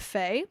belong to the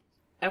Fae.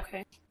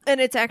 Okay. And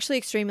it's actually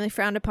extremely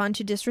frowned upon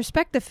to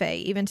disrespect the Fae,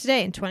 even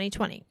today in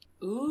 2020.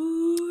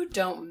 Ooh,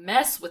 don't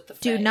mess with the Fae.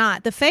 Do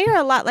not. The Fae are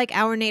a lot like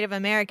our Native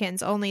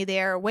Americans, only they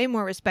are way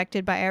more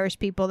respected by Irish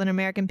people than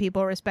American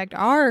people respect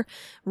our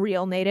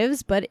real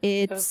natives, but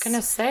it's... I was going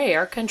to say,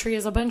 our country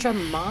is a bunch of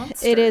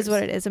monsters. It is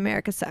what it is.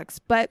 America sucks.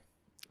 But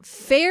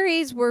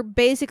fairies were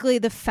basically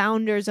the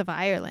founders of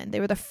Ireland. They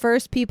were the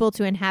first people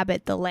to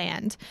inhabit the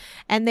land.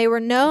 And they were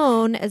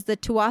known as the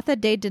Tuatha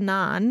De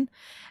Danann,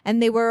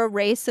 and they were a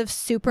race of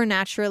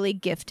supernaturally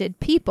gifted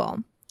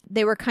people.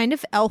 They were kind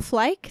of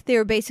elf-like. They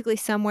were basically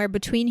somewhere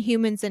between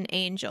humans and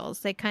angels.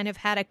 They kind of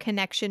had a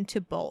connection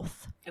to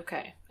both.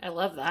 Okay, I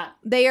love that.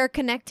 They are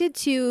connected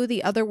to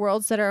the other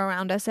worlds that are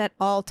around us at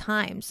all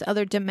times,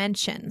 other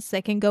dimensions.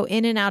 They can go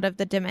in and out of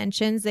the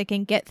dimensions. They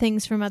can get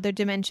things from other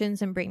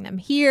dimensions and bring them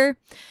here.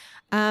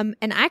 And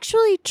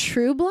actually,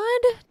 True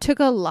Blood took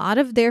a lot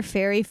of their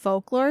fairy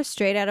folklore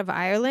straight out of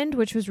Ireland,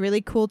 which was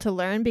really cool to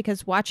learn,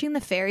 because watching the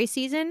fairy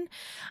season,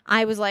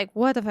 I was like,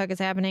 what the fuck is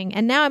happening?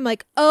 And now I'm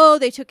like, oh,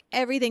 they took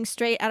everything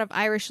straight out of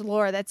Irish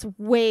lore. That's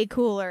way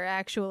cooler,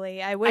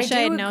 actually. I wish I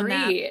had known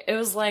that. It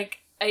was like,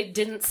 it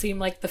didn't seem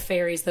like the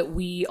fairies that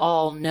we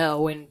all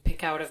know and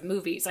pick out of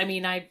movies. I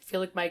mean, I feel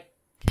like my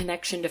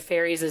connection to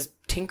fairies is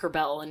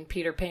Tinkerbell and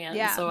Peter Pan,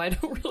 so I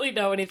don't really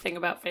know anything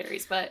about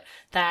fairies, but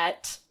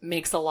that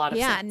makes a lot of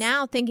sense. Yeah,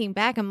 now thinking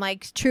back, I'm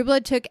like, True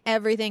Blood took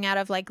everything out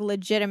of like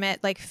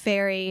legitimate like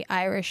fairy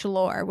Irish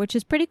lore, which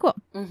is pretty cool.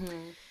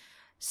 Mm-hmm.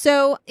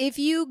 So if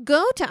you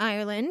go to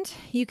Ireland,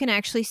 you can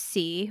actually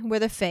see where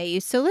the Fae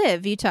used to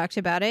live. You talked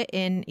about it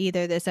in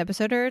either this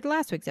episode or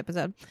last week's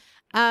episode.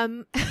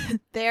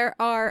 There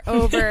are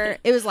over,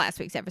 it was last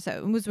week's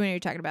episode, it was when you were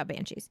talking about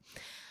banshees.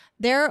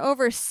 There are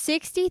over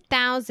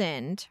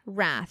 60,000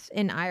 Rath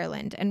in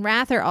Ireland, and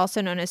Rath are also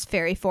known as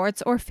fairy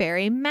forts or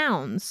fairy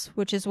mounds,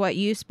 which is what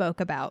you spoke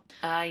about.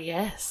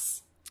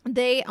 Yes.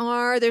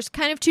 There's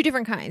kind of two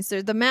different kinds.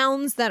 There's the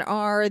mounds that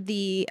are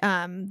the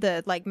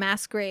like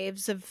mass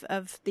graves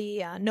of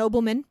the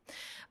noblemen,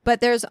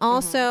 but there's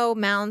also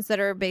mounds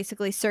that are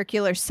basically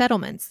circular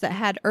settlements that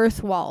had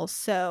earth walls,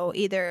 so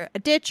either a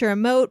ditch or a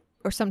moat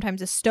or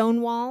sometimes a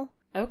stone wall.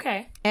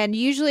 Okay. And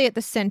usually at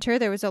the center,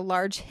 there was a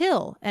large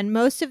hill. And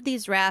most of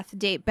these Rath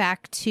date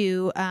back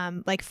to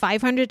like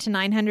 500 to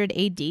 900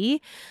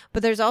 AD.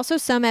 But there's also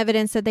some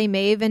evidence that they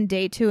may even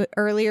date to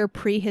earlier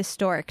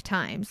prehistoric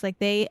times. Like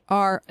they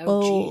are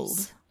old.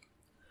 Geez.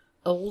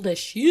 Old as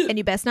shit. And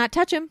you best not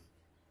touch them.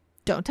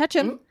 Don't touch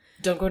them.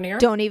 Don't go near him?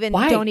 Don't even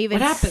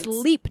Why?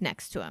 sleep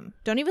next to him.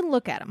 Don't even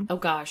look at him. Oh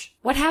gosh.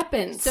 What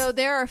happens? So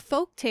there are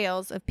folk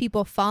tales of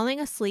people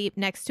falling asleep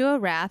next to a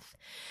Rath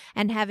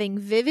and having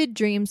vivid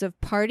dreams of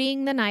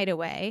partying the night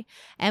away.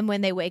 And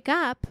when they wake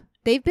up,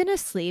 they've been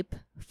asleep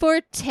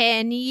for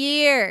 10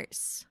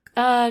 years.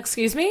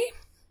 Excuse me?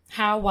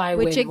 How? Why?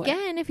 Which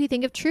again, if you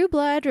think of True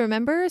Blood,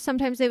 remember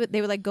sometimes they would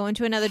like go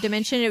into another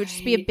dimension. It would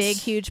just be a big,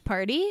 huge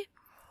party.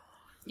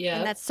 Yeah.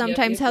 And that's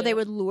sometimes how they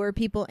would lure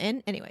people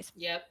in. Anyways.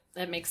 Yep.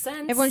 That makes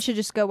sense. Everyone should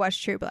just go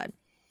watch True Blood.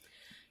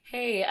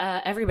 Hey,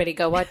 everybody,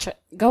 go watch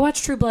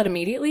True Blood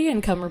immediately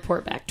and come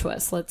report back to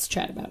us. Let's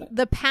chat about it.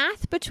 The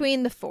path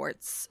between the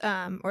forts,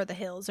 or the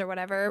hills or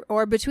whatever,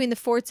 or between the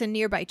forts and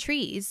nearby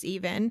trees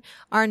even,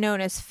 are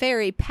known as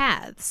fairy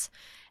paths.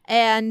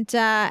 And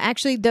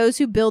actually, those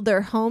who build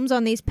their homes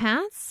on these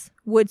paths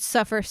would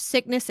suffer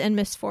sickness and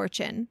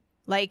misfortune.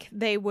 Like,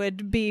 they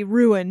would be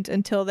ruined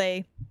until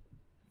they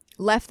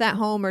left that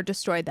home or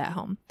destroyed that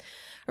home.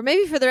 Or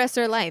maybe for the rest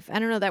of their life. I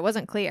don't know. That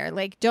wasn't clear.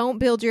 Like, don't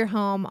build your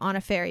home on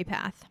a fairy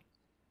path.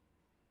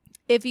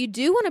 If you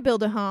do want to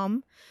build a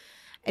home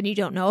and you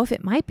don't know if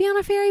it might be on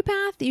a fairy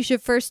path, you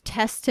should first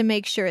test to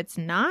make sure it's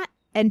not.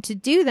 And to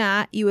do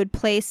that, you would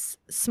place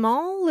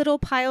small little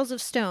piles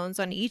of stones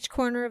on each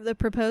corner of the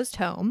proposed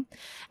home.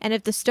 And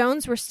if the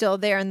stones were still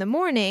there in the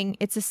morning,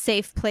 it's a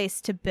safe place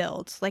to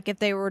build. Like, if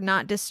they were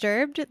not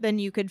disturbed, then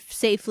you could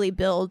safely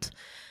build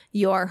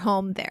your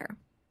home there.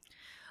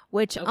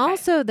 Which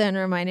also then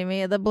reminded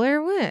me of the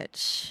Blair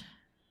Witch.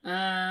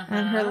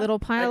 And her little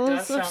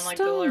piles of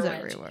stones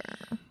everywhere.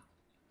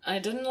 I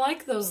didn't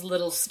like those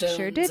little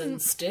stones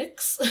and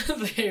sticks.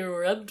 They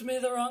rubbed me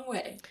the wrong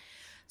way.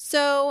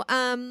 So,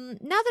 now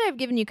that I've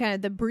given you kind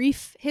of the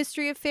brief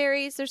history of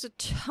fairies, there's a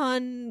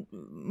ton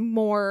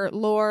more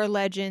lore,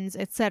 legends,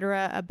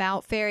 etc.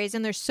 about fairies,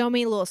 and there's so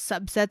many little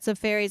subsets of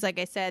fairies. Like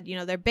I said,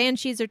 their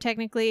banshees are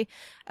technically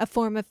a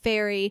form of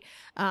fairy,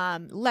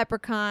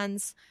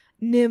 leprechauns,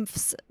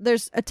 nymphs,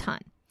 there's a ton.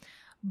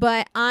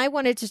 But I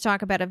wanted to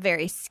talk about a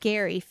very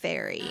scary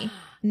fairy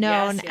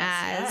known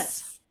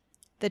as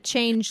the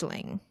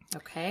changeling.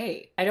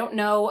 Okay. I don't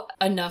know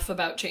enough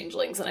about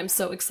changelings, and I'm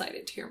so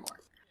excited to hear more.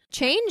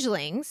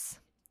 Changelings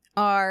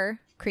are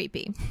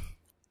creepy.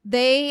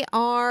 They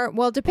are,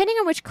 well, depending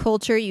on which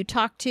culture you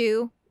talk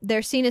to,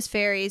 they're seen as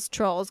fairies,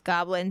 trolls,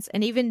 goblins,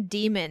 and even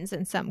demons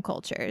in some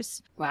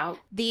cultures. Wow.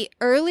 The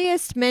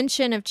earliest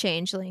mention of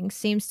changelings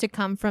seems to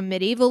come from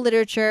medieval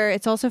literature.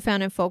 It's also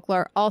found in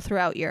folklore all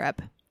throughout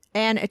Europe.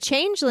 And a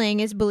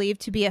changeling is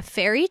believed to be a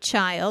fairy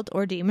child,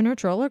 or demon or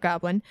troll or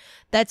goblin,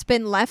 that's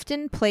been left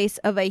in place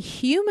of a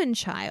human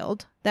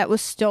child that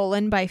was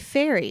stolen by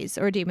fairies,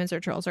 or demons or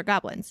trolls or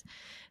goblins.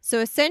 So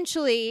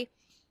essentially,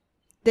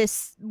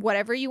 this,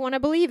 whatever you want to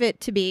believe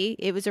it to be,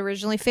 it was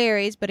originally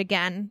fairies, but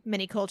again,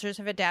 many cultures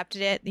have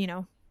adapted it,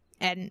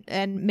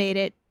 and made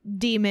it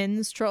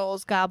demons,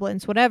 trolls,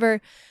 goblins,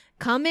 whatever,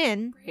 come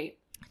in,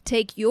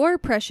 take your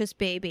precious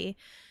baby,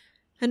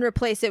 and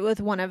replace it with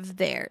one of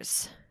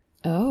theirs.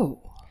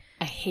 Oh,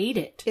 I hate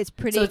it. It's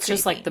pretty So it's creepy.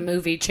 just like the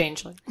movie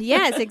Changeling.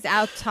 Yes,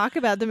 I'll talk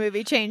about the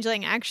movie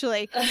Changeling,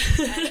 actually.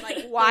 And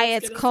like why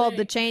it's called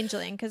the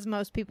Changeling, because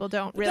most people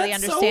don't really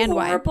understand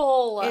why.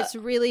 It's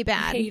really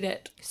bad. I hate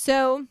it.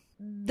 So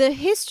the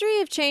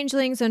history of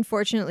changelings,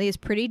 unfortunately, is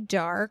pretty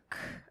dark.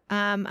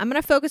 I'm going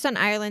to focus on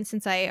Ireland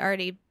since I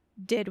already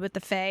did with the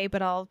Fae,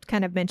 but I'll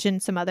kind of mention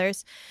some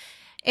others.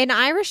 In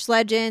Irish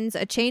legends,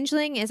 a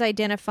changeling is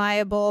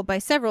identifiable by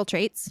several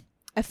traits.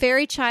 A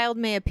fairy child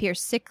may appear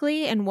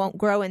sickly and won't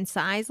grow in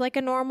size like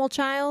a normal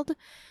child.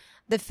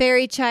 The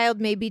fairy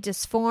child may be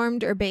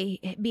disformed or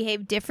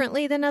behave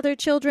differently than other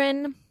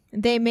children.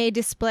 They may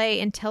display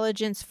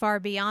intelligence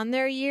far beyond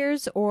their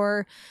years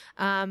or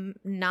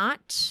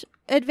not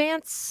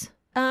advance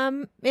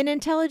in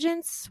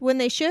intelligence when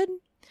they should.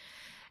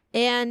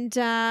 And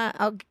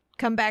I'll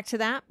come back to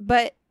that.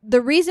 But the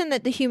reason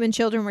that the human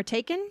children were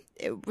taken,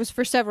 it was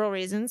for several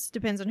reasons.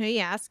 Depends on who you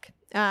ask.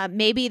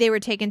 Maybe they were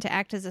taken to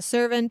act as a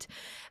servant.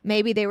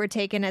 Maybe they were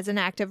taken as an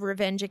act of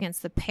revenge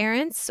against the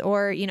parents.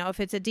 Or, if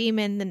it's a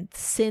demon, then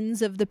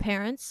sins of the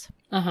parents.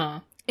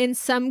 Uh-huh. In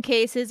some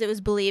cases, it was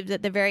believed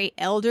that the very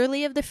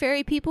elderly of the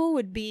fairy people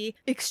would be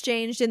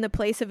exchanged in the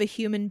place of a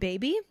human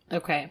baby.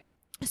 Okay.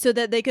 So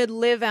that they could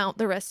live out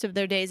the rest of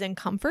their days in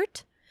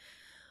comfort.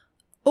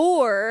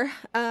 Or,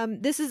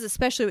 this is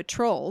especially with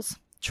trolls.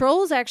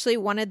 Trolls actually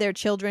wanted their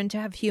children to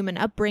have human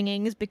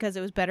upbringings because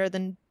it was better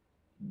than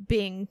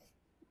being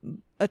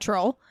a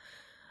troll.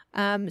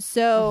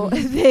 So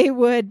they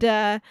would,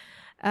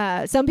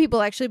 some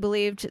people actually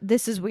believed,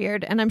 this is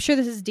weird, and I'm sure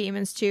this is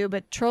demons too,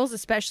 but trolls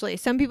especially,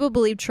 some people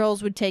believed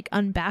trolls would take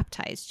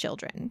unbaptized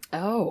children.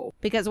 Oh.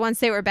 Because once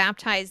they were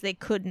baptized, they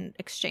couldn't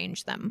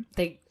exchange them.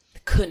 They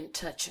couldn't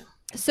touch them.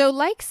 So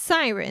like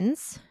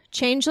sirens,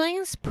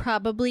 changelings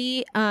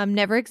probably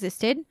never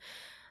existed.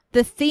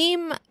 The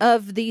theme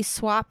of the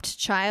swapped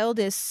child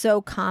is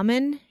so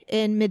common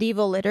in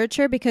medieval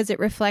literature because it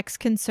reflects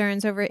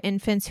concerns over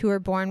infants who are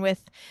born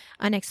with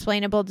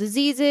unexplainable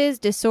diseases,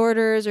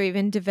 disorders, or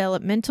even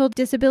developmental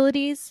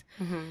disabilities.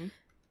 Mm-hmm.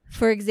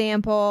 For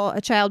example,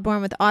 a child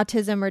born with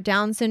autism or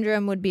Down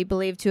syndrome would be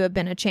believed to have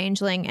been a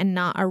changeling and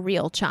not a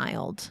real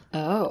child.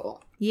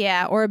 Oh.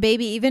 Yeah, or a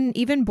baby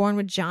even born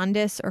with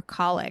jaundice or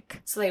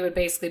colic. So they would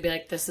basically be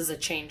like, this is a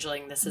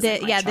changeling, this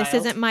isn't my child. This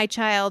isn't my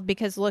child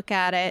because look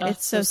at it.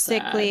 It's so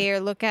sickly, or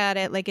look at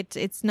it, like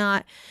it's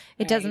not,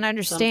 it doesn't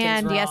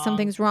understand.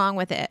 Something's wrong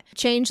with it.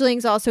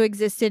 Changelings also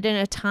existed in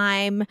a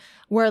time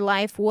where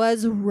life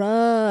was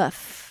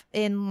rough.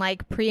 in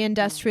like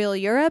pre-industrial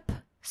Europe.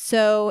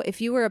 So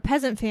if you were a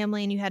peasant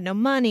family and you had no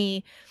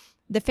money,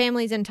 the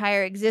family's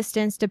entire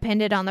existence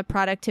depended on the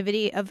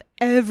productivity of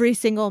every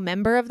single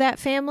member of that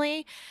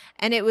family.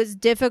 And it was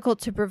difficult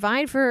to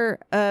provide for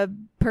a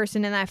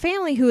person in that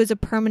family who was a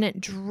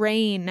permanent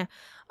drain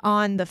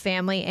on the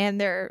family and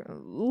their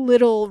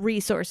little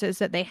resources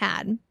that they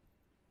had.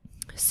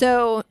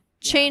 So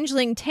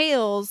changeling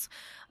tales,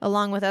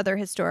 along with other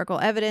historical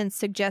evidence,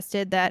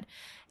 suggested that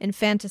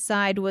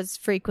infanticide was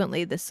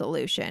frequently the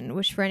solution,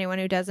 which for anyone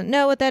who doesn't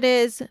know what that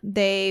is,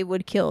 they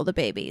would kill the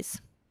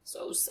babies.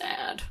 So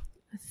sad.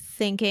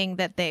 Thinking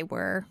that they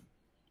were,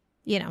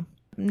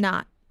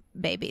 not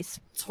babies.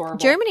 It's horrible.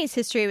 Germany's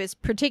history was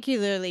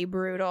particularly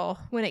brutal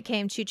when it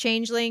came to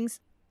changelings.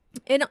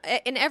 In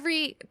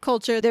every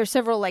culture, there are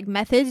several like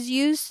methods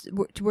used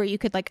where you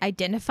could like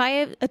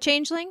identify a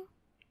changeling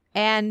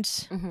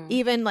and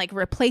even like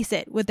replace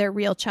it with their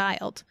real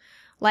child.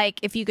 Like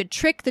if you could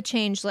trick the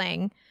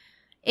changeling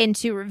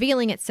into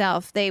revealing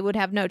itself, they would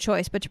have no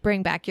choice but to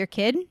bring back your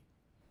kid.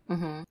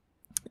 Mm-hmm.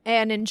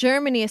 And in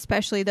Germany,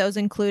 especially, those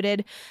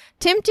included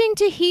attempting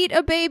to heat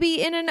a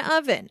baby in an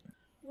oven.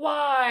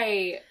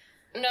 Why?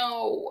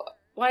 No.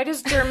 Why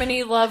does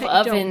Germany love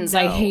ovens?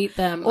 I hate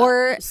them.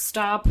 Or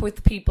stop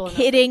with people in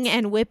hitting ovens.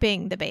 and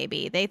whipping the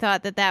baby. They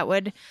thought that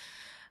would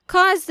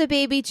cause the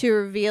baby to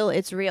reveal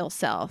its real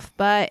self.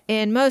 But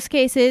in most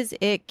cases,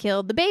 it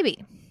killed the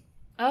baby.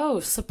 Oh,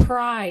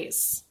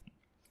 surprise.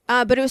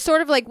 But it was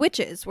sort of like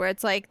witches, where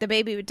it's like the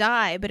baby would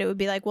die, but it would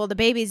be like, well, the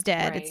baby's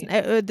dead. Right.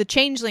 It's the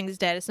changeling's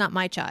dead. It's not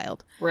my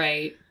child.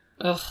 Right.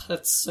 Ugh,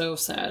 that's so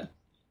sad.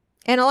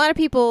 And a lot of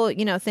people,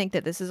 think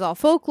that this is all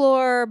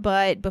folklore,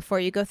 but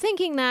before you go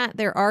thinking that,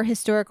 there are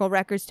historical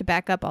records to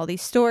back up all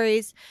these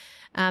stories.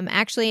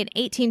 Actually, in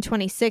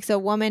 1826, a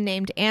woman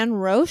named Anne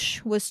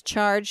Roche was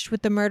charged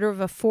with the murder of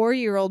a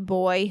 4-year-old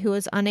boy who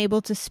was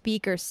unable to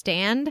speak or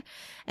stand,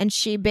 and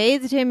she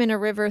bathed him in a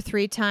river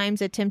 3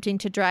 times, attempting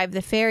to drive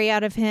the fairy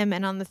out of him,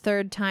 and on the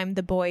 3rd time,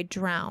 the boy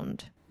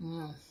drowned.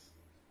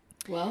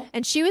 Well,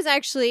 and she was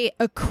actually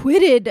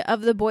acquitted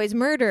of the boy's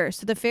murder,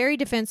 so the fairy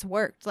defense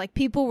worked. Like,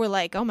 people were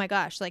like, oh my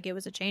gosh, like it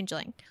was a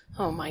changeling.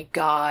 Oh my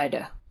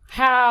god.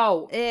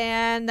 How?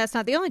 And that's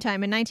not the only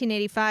time. In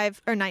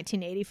 1985,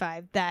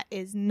 that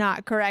is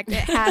not correct. It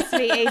has to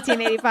be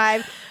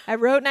 1885. I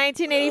wrote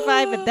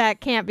 1985, but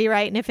that can't be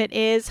right. And if it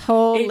is,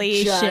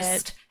 holy it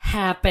just shit.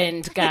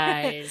 Happened,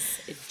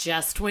 guys. It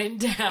just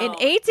went down. In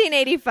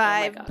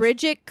 1885,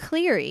 Bridget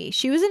Cleary,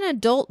 she was an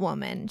adult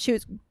woman. She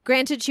was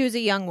a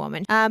young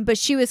woman, but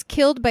she was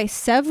killed by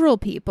several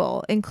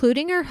people,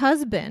 including her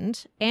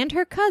husband and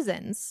her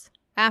cousins,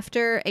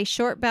 after a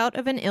short bout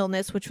of an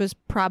illness, which was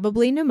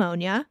probably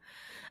pneumonia.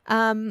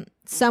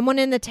 Someone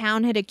in the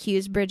town had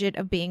accused Bridget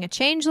of being a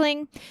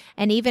changeling,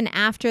 and even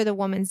after the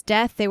woman's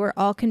death, they were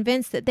all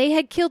convinced that they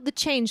had killed the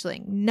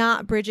changeling,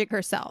 not Bridget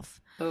herself.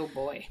 Oh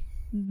boy.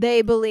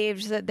 They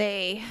believed that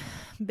they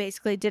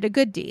basically did a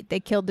good deed. They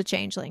killed the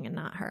changeling and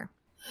not her.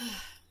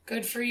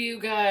 Good for you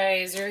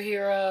guys. You're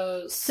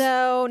heroes.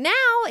 So now,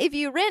 if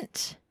you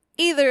rent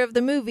either of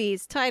the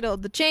movies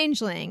titled The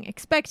Changeling,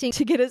 expecting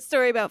to get a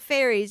story about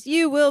fairies,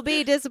 you will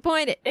be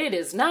disappointed. It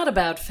is not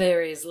about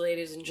fairies,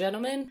 ladies and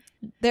gentlemen.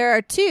 There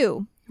are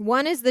 2.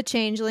 One is The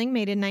Changeling,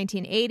 made in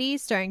 1980,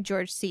 starring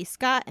George C.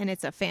 Scott, and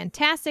it's a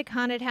fantastic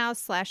haunted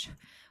house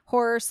 /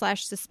 horror /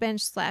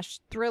 suspense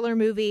 / thriller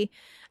movie,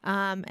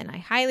 and I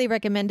highly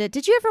recommend it.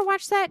 Did you ever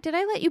watch that? Did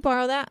I let you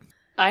borrow that?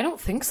 I don't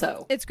think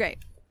so. It's great.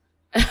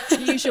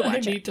 You should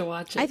watch it. I need to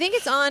watch it. I think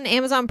it's on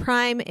Amazon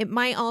Prime. It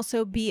might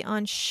also be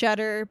on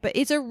Shudder, but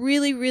it's a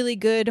really, really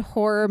good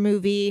horror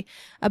movie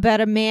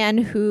about a man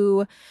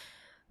who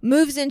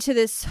moves into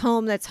this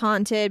home that's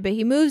haunted, but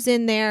he moves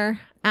in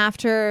there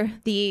after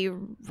the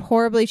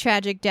horribly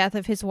tragic death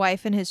of his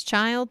wife and his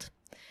child.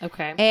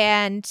 Okay.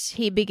 And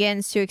he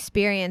begins to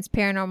experience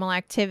paranormal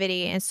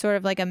activity, and sort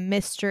of like a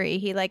mystery.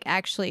 He like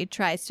actually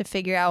tries to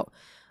figure out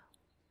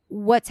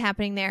what's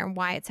happening there and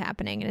why it's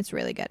happening, and it's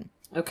really good.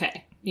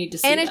 Okay. Need to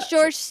see and that. it's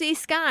George C.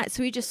 Scott,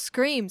 so he just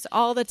screams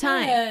all the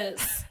time.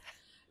 Yes.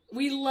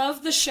 We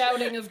love the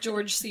shouting of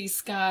George C.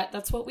 Scott.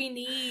 That's what we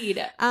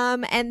need.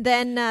 And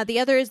then the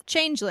other is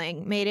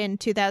Changeling, made in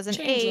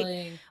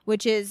 2008,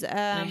 which is...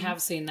 I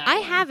have seen that I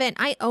one. haven't.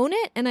 I own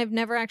it, and I've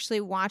never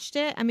actually watched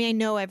it. I mean, I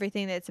know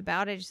everything that it's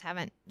about. I just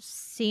haven't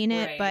seen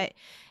it, Right. but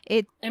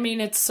it... I mean,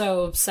 it's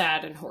so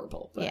sad and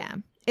horrible. But Yeah.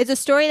 It's a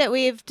story that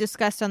we've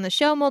discussed on the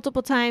show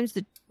multiple times.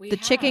 The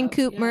chicken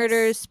coop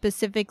murders,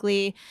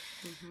 specifically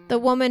the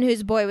woman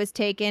whose boy was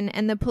taken,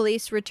 and the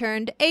police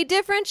returned a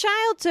different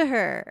child to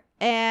her.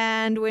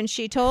 And when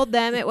she told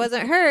them it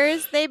wasn't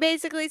hers, they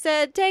basically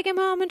said, take him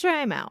home and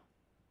try him out.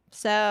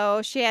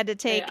 So she had to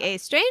take a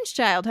strange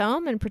child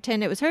home and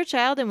pretend it was her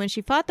child. And when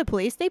she fought the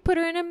police, they put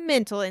her in a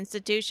mental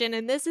institution.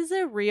 And this is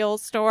a real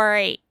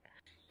story.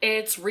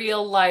 It's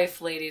real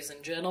life, ladies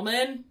and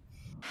gentlemen.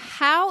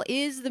 How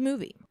is the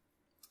movie?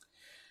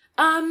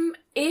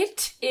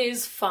 It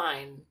is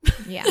fine.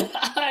 Yeah.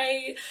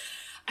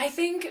 I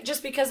think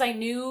just because I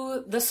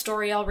knew the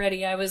story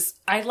already,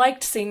 I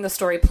liked seeing the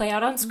story play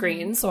out on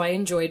screen, so I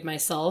enjoyed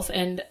myself.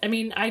 And I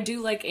mean, I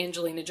do like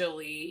Angelina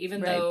Jolie,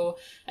 even though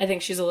I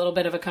think she's a little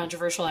bit of a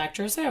controversial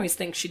actress. I always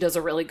think she does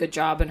a really good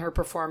job in her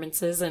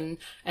performances, and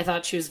I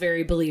thought she was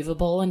very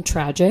believable and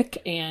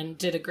tragic and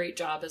did a great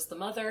job as the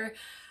mother.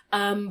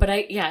 But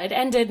it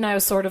ended and I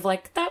was sort of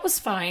like, that was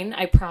fine.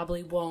 I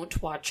probably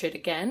won't watch it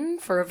again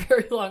for a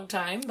very long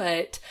time,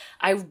 but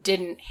I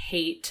didn't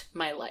hate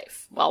my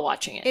life while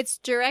watching it. It's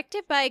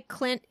directed by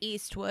Clint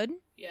Eastwood.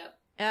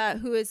 Yeah.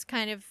 Who is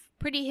kind of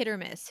pretty hit or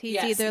miss. He's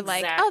Yes, either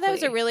like, exactly. oh, that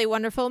was a really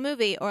wonderful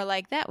movie, or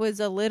like, that was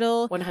a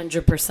little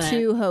 100%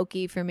 too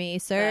hokey for me,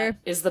 sir.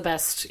 That is the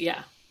best.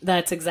 Yeah,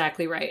 that's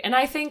exactly right. And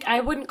I think I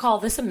wouldn't call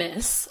this a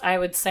miss. I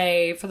would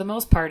say for the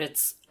most part,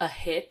 it's a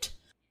hit.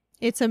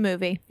 It's a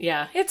movie.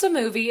 Yeah, it's a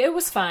movie. It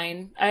was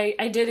fine.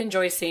 I did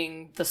enjoy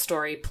seeing the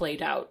story played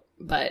out.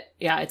 But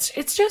yeah,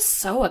 it's just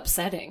so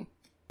upsetting.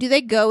 Do they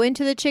go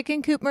into the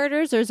chicken coop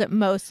murders, or is it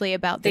mostly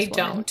about this They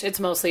woman? don't. It's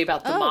mostly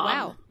about the Oh, mom.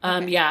 wow.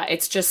 Okay. Yeah,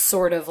 it's just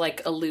sort of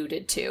like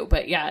alluded to.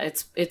 But yeah,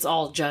 it's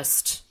all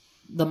just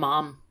the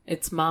mom.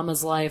 It's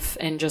Mama's life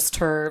and just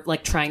her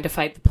like trying to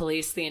fight the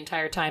police the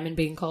entire time and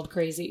being called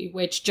crazy,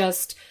 which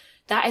just...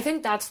 I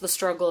think that's the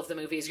struggle of the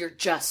movie is you're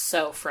just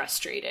so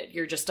frustrated.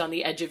 You're just on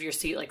the edge of your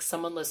seat. Like,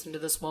 someone listen to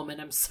this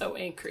woman. I'm so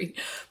angry.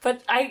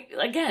 But I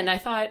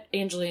thought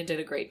Angelina did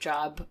a great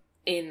job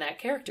in that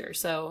character.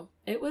 So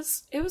it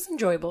was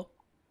enjoyable.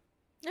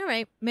 All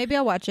right. Maybe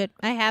I'll watch it.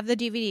 I have the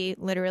DVD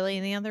literally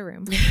in the other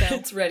room. So.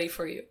 It's ready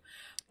for you.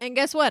 And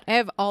guess what? I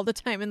have all the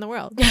time in the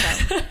world.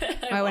 So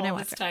why wouldn't I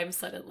watch it? Time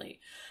suddenly.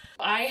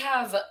 I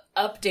have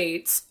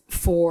updates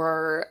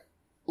for...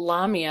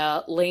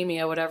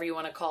 LAMIA, whatever you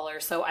want to call her.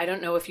 So I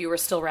don't know if you were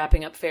still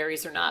wrapping up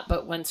fairies or not,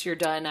 but once you're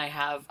done,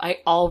 I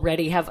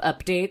already have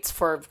updates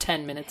for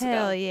 10 minutes ago.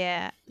 Hell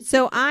yeah.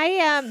 So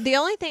the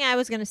only thing I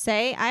was going to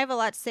say, I have a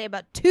lot to say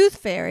about tooth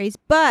fairies,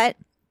 but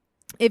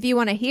if you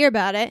want to hear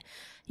about it,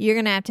 you're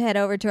going to have to head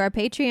over to our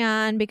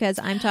Patreon because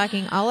I'm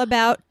talking all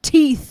about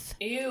teeth.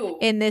 Ew.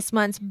 In this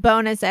month's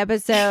bonus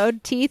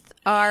episode. Teeth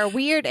are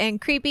weird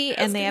and creepy,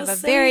 and they have a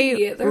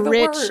very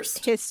rich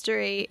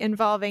history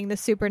involving the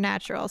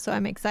supernatural, so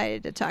I'm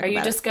excited to talk about it. Are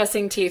you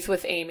discussing teeth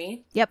with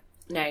Amy? Yep.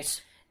 Nice.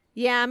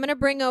 Yeah, I'm going to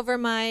bring over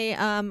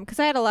my, because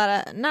I had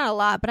not a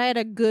lot, but I had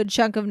a good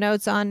chunk of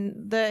notes on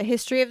the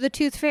history of the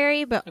tooth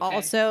fairy, but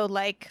also,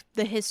 like,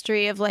 the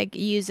history of, like,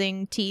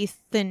 using teeth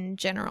in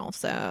general.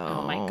 So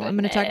oh my goodness. I'm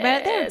going to talk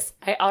about it there.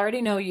 I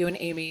already know you and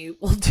Amy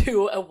will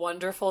do a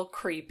wonderful,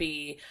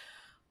 creepy,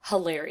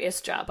 hilarious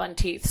job on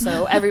teeth,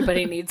 so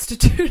everybody needs to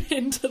tune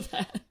into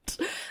that.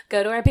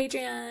 Go to our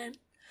Patreon.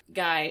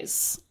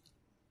 Guys,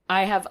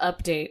 I have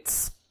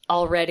updates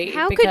already.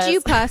 How could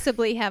you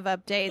possibly have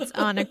updates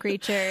on a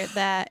creature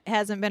that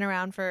hasn't been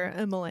around for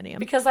a millennium?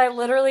 Because I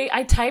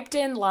typed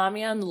in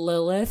LAMIA and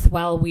Lilith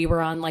while we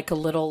were on like a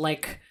little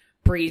like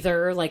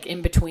breather like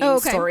in between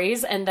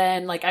stories, and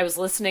then like I was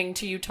listening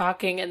to you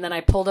talking, and then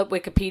I pulled up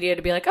Wikipedia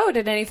to be like, oh,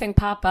 did anything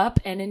pop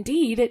up? And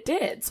indeed it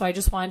did. So I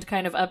just wanted to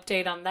kind of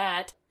update on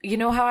that. You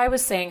know how I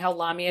was saying how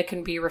LAMIA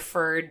can be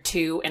referred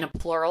to in a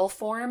plural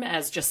form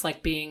as just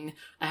like being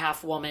a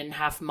half woman,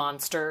 half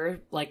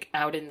monster, like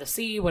out in the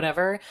sea,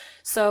 whatever.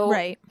 So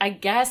I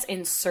guess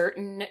in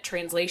certain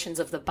translations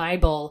of the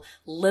Bible,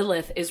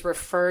 Lilith is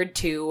referred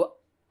to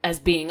as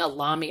being a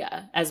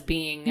LAMIA, as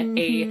being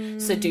a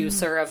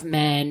seducer of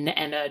men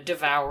and a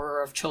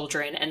devourer of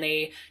children. And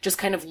they just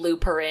kind of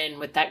loop her in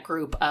with that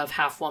group of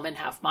half woman,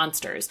 half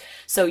monsters.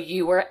 So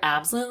you were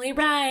absolutely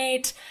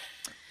right.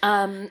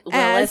 Lilith,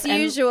 as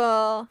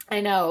usual.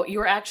 I know. You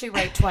were actually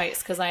right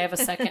twice because I have a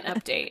second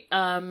update.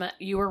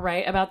 You were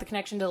right about the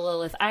connection to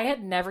Lilith. I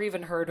had never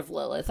even heard of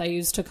Lilith. I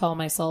used to call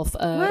myself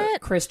a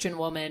Christian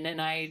woman,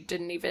 and I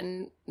didn't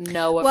even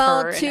know of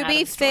her. Well, to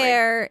be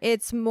fair,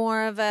 it's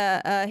more of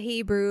a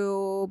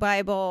Hebrew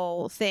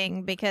Bible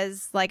thing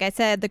because, like I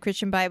said, the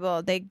Christian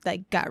Bible, they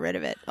like got rid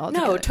of it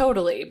altogether. No,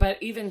 totally.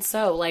 But even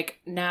so, like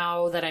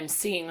now that I'm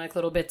seeing like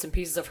little bits and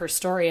pieces of her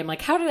story, I'm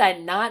like, how did I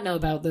not know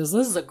about this?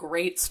 This is a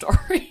great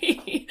story.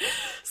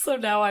 So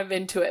now I'm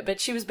into it.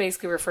 But she was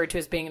basically referred to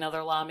as being another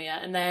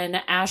LAMIA. And then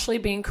Ashley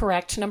being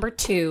correct, number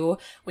 2,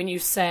 when you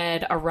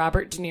said a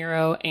Robert De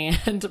Niro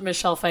and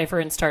Michelle Pfeiffer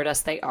in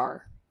Stardust, they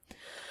are.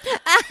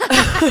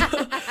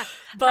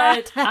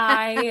 But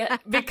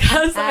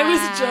because I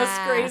was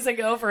just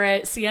grazing over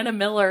it, Sienna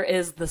Miller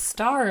is the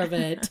star of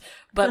it,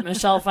 but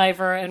Michelle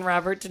Pfeiffer and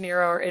Robert De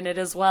Niro are in it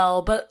as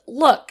well. But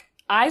look,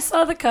 I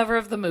saw the cover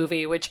of the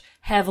movie, which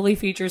heavily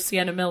features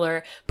Sienna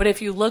Miller. But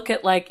if you look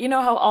at, like, you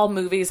know how all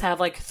movies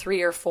have like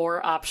 3 or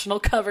 4 optional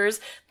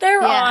covers?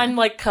 They're on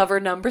like cover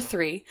number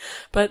 3,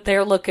 but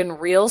they're looking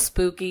real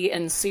spooky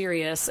and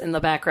serious in the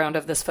background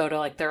of this photo.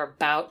 Like they're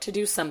about to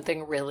do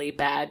something really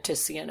bad to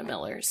Sienna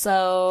Miller.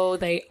 So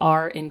they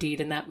are indeed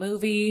in that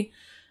movie.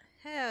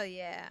 Hell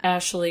yeah.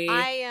 Ashley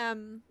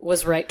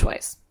was right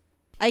twice.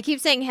 I keep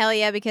saying hell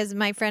yeah because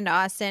my friend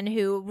Austin,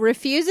 who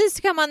refuses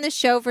to come on the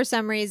show for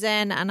some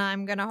reason, and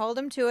I'm going to hold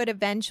him to it.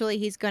 Eventually,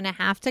 he's going to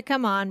have to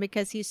come on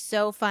because he's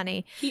so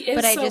funny. He is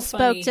But I so just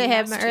funny. spoke to He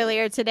him has to.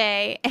 earlier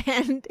today,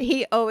 and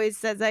he always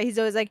says that. He's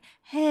always like,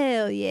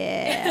 hell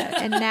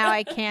yeah. And now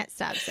I can't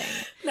stop saying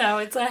it. No,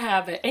 it's a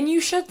habit. And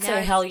you should No, say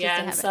it's hell just yeah a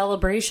in habit.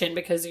 celebration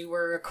because you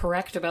were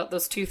correct about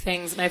those two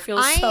things. And I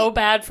feel so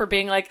bad for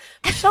being like,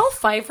 Michelle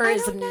Pfeiffer I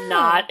is don't know.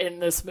 not in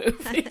this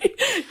movie.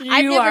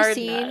 I've You never are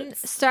seen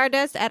nuts.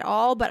 Stardust at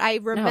all, but I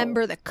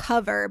remember the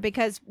cover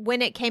because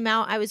when it came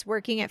out, I was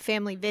working at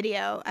Family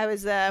Video. I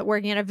was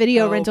working at a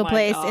video Oh rental my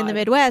place in the God.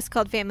 Midwest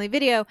called Family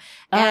Video,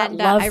 and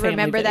love I Family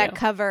remember that Video.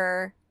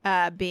 cover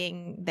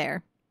being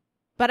there.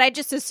 But I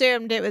just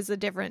assumed it was a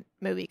different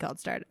movie called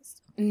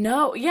Stardust.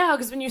 No, yeah,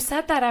 because when you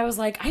said that, I was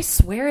like, I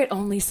swear it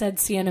only said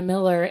Sienna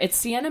Miller. It's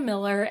Sienna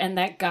Miller and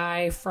that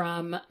guy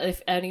from,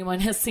 if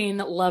anyone has seen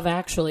Love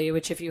Actually,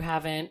 which if you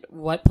haven't,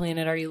 what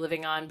planet are you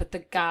living on? But the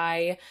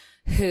guy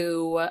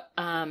who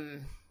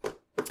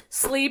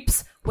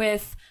sleeps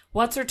with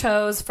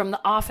What's-Her-Toes from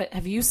The Office.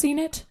 Have you seen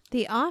it?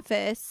 The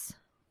Office.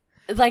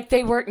 Like,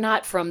 they work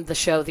not from the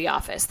show The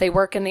Office. They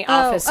work in the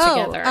office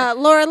together.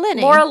 Laura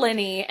Linney. Laura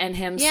Linney and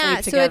him sleep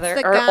together, so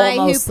it's the or guy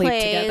almost who sleep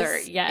plays, together.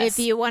 Yes.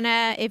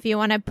 If you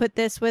wanna put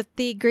this with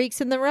the Greeks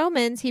and the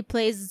Romans, he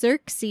plays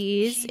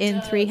Xerxes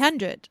in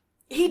 300.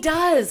 He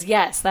does.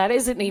 Yes, that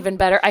is an even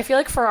better. I feel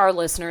like for our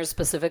listeners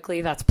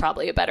specifically, that's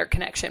probably a better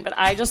connection. But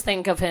I just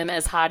think of him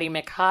as Hottie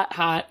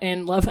McHot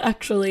in Love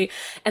Actually.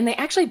 And they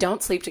actually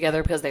don't sleep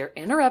together because they're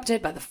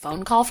interrupted by the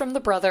phone call from the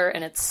brother.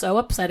 And it's so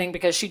upsetting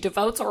because she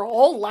devotes her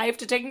whole life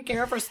to taking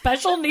care of her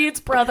special needs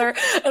brother.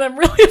 And I'm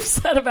really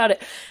upset about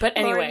it. But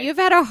anyway. Lauren, you've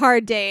had a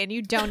hard day and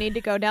you don't need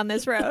to go down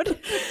this road.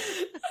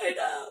 I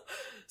know.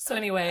 So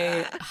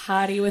anyway,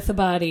 Hottie with the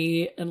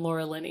Body and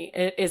Laura Linney.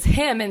 It is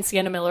him and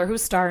Sienna Miller who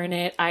star in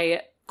it.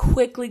 I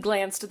quickly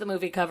glanced at the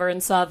movie cover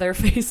and saw their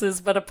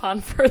faces, but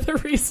upon further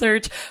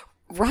research,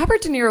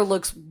 Robert De Niro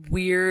looks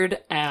weird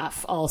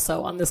AF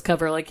also on this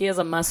cover. Like, he has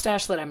a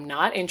mustache that I'm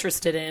not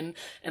interested in,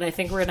 and I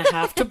think we're going to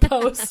have to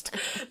post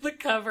the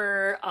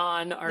cover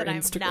on our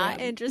Instagram. I'm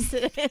not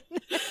interested in.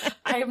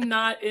 I am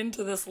not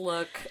into this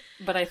look,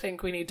 but I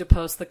think we need to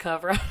post the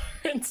cover on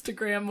our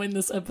Instagram when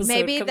this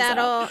episode comes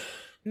out.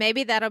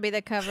 Maybe that'll be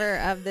the cover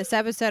of this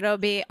episode. It'll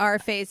be our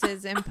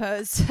faces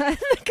imposed on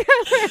the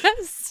cover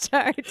of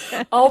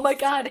Stardust. Oh my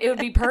God, it would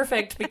be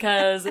perfect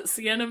because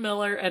Sienna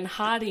Miller and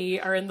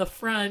Hottie are in the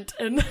front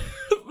and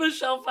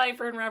Michelle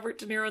Pfeiffer and Robert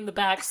De Niro in the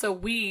back, so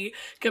we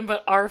can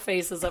put our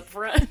faces up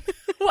front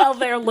while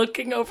they're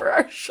looking over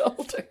our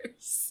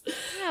shoulders.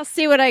 I'll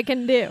see what I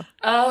can do.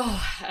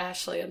 Oh,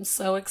 Ashley, I'm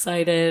so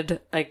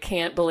excited. I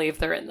can't believe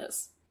they're in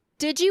this.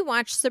 Did you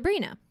watch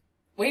Sabrina?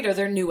 Wait, are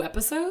there new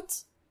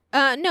episodes?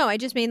 No, I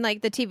just mean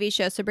like the TV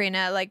show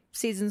Sabrina, like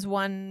seasons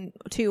 1,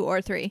 2,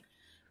 or 3.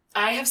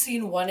 I have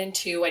seen 1 and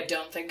 2. I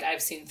don't think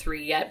I've seen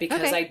 3 yet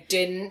because I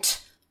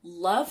didn't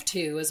love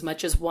 2 as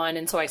much as 1,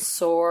 and so I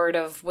sort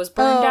of was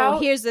burned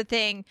out. Here's the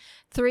thing.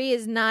 3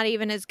 is not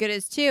even as good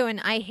as 2, and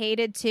I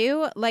hated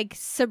 2. Like,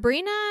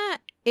 Sabrina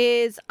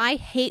is... I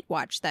hate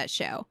watch that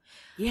show.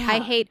 Yeah, I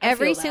hate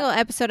every single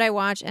episode I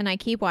watch, and I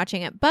keep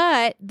watching it.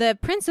 But the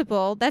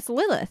principal, that's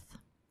Lilith.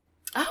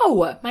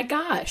 Oh, my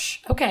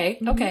gosh. Okay,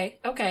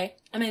 okay.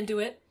 I'm into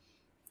it.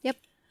 Yep.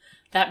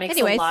 That makes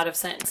a lot of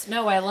sense.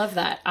 No, I love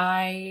that.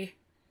 I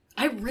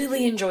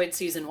really enjoyed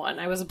season 1.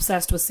 I was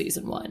obsessed with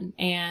season 1,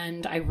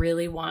 and I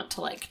really want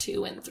to like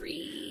 2 and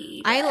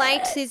 3. I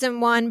liked season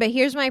 1, but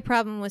here's my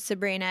problem with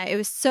Sabrina. It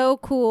was so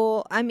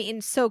cool. I mean,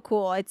 so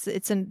cool. It's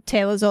a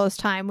tale as old as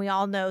time. We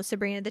all know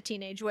Sabrina the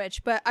Teenage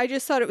Witch, but I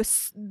just thought it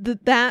was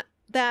that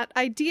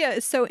idea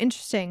is so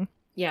interesting.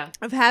 Yeah.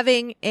 Of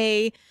having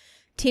a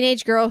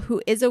teenage girl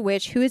who is a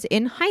witch who is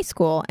in high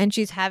school, and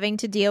she's having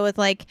to deal with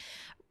like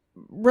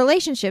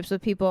relationships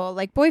with people,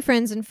 like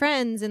boyfriends and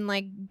friends, and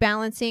like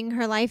balancing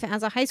her life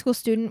as a high school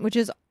student, which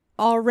is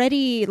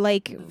already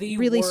like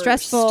really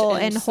stressful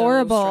and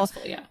horrible.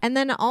 Yeah. And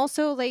then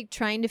also like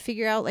trying to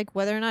figure out like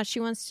whether or not she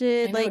wants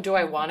to do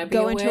I want to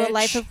go into a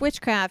life of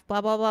witchcraft,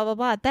 blah blah blah blah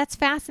blah. That's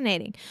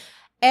fascinating.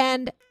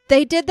 And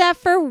they did that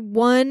for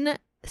 1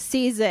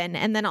 season,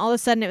 and then all of a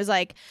sudden it was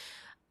like,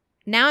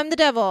 now I'm the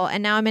devil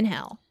and now I'm in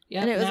hell.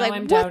 Yeah, and it was now like,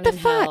 I'm what down the in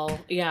fuck? hell.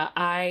 Yeah,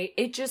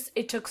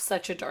 it took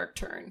such a dark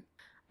turn.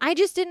 I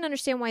just didn't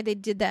understand why they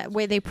did that,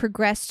 why they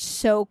progressed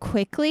so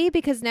quickly,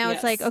 because now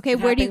it's like, Yes, okay, it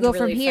where do you go happened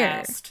from really here?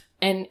 fast.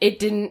 And it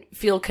didn't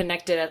feel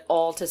connected at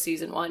all to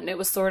season 1. It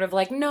was sort of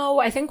like, no,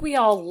 I think we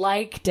all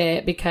liked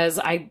it because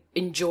I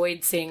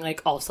enjoyed seeing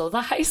like also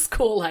the high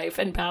school life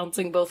and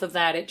balancing both of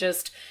that.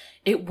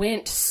 It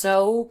went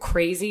so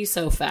crazy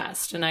so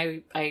fast. And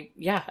I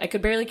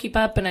could barely keep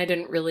up, and I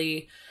didn't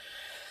really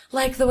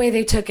like the way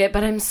they took it,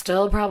 but I'm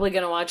still probably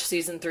going to watch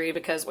season 3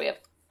 because we have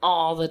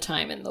all the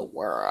time in the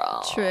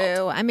world.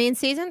 True. I mean,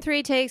 season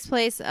 3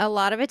 a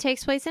lot of it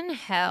takes place in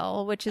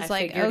hell, which is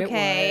like,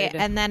 okay.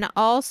 And then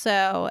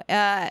also,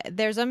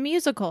 there's a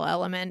musical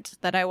element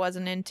that I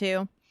wasn't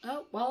into.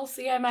 Oh, well,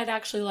 see, I might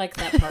actually like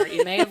that part.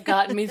 You may have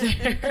gotten me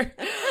there.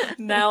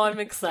 Now I'm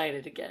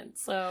excited again,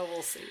 so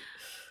we'll see.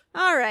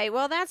 All right,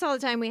 well, that's all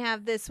the time we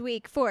have this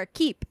week for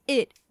Keep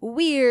It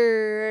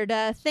Weird.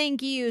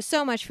 Thank you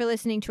so much for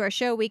listening to our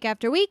show week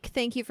after week.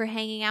 Thank you for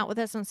hanging out with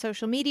us on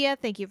social media.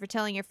 Thank you for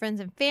telling your friends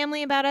and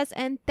family about us.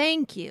 And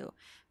thank you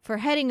for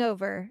heading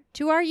over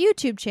to our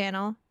YouTube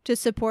channel to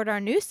support our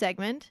new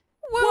segment,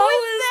 What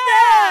was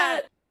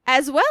that?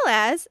 As well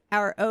as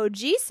our OG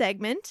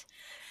segment,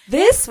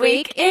 This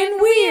Week in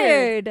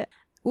Weird.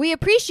 We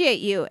appreciate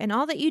you and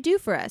all that you do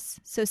for us.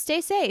 So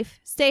stay safe,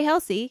 stay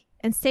healthy,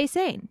 and stay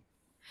sane.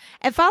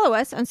 And follow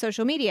us on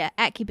social media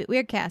at Keep It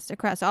Weirdcast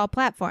across all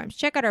platforms.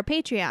 Check out our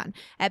Patreon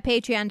at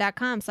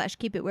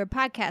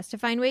patreon.com/keepitweirdpodcast to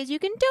find ways you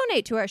can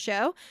donate to our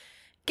show,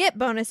 get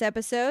bonus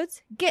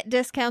episodes, get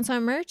discounts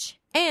on merch,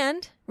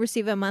 and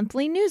receive a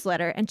monthly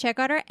newsletter. And check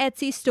out our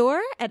Etsy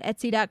store at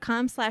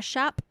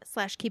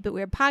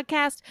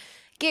etsy.com/shop/keepitweirdpodcast.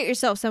 Get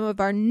yourself some of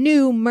our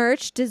new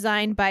merch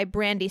designed by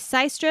Brandy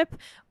Systrip.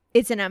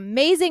 It's an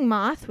amazing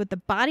moth with the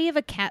body of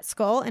a cat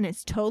skull, and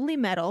it's totally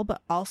metal,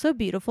 but also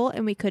beautiful,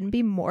 and we couldn't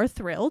be more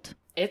thrilled.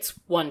 It's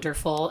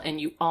wonderful, and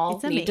you all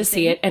need to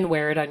see it and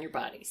wear it on your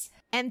bodies.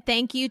 And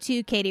thank you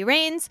to Katie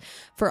Rains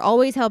for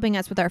always helping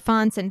us with our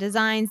fonts and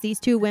designs.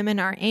 These two women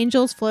are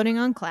angels floating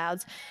on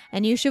clouds,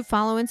 and you should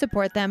follow and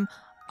support them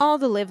all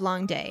the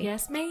livelong day.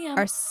 Yes, ma'am.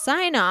 Our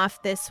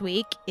sign-off this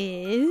week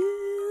is...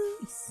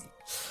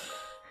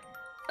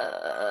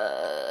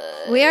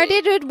 We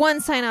already did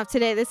one sign-off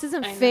today. This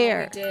isn't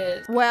fair. We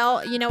did.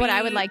 Well, you know what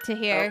I would like to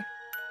hear?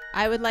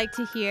 I would like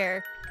to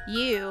hear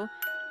you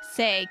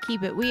say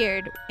 "Keep it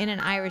weird" in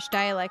an Irish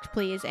dialect,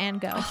 please, and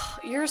go. Oh,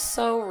 you're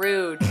so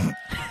rude.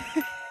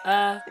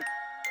 Oh,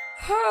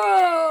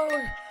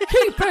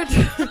 keep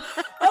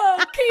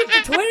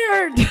it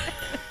weird.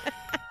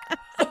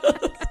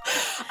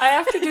 I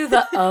have to do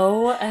the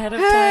O ahead of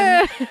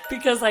time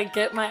because I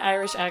get my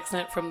Irish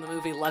accent from the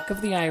movie Luck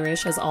of the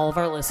Irish, as all of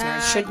our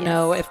listeners should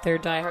know if they're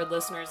diehard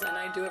listeners, and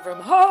I do it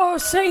from, oh,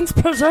 saints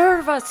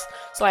preserve us.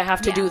 So I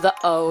have to do the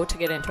O to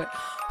get into it.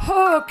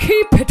 Oh,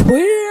 keep it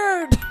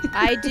weird.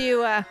 I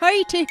do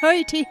hoity,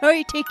 hoity,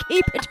 hoity,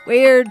 keep it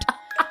weird.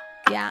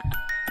 Yeah.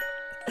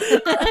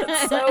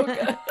 That's so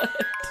good.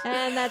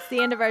 And that's the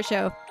end of our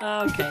show.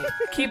 Okay.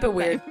 Keep it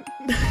weird.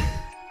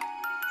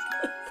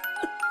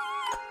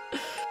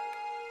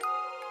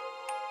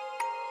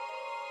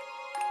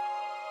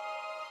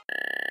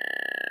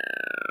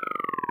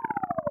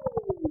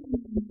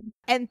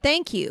 And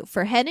thank you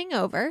for heading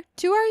over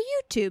to our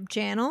YouTube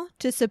channel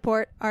to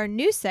support our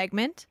new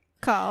segment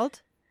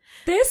called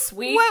This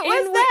Week What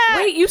was that?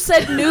 Wait, you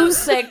said news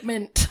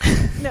segment.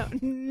 No,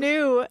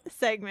 new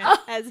segment,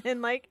 as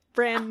in like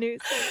brand new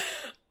segment.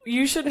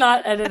 You should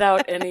not edit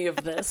out any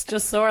of this,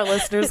 just so our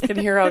listeners can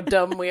hear how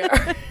dumb we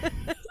are.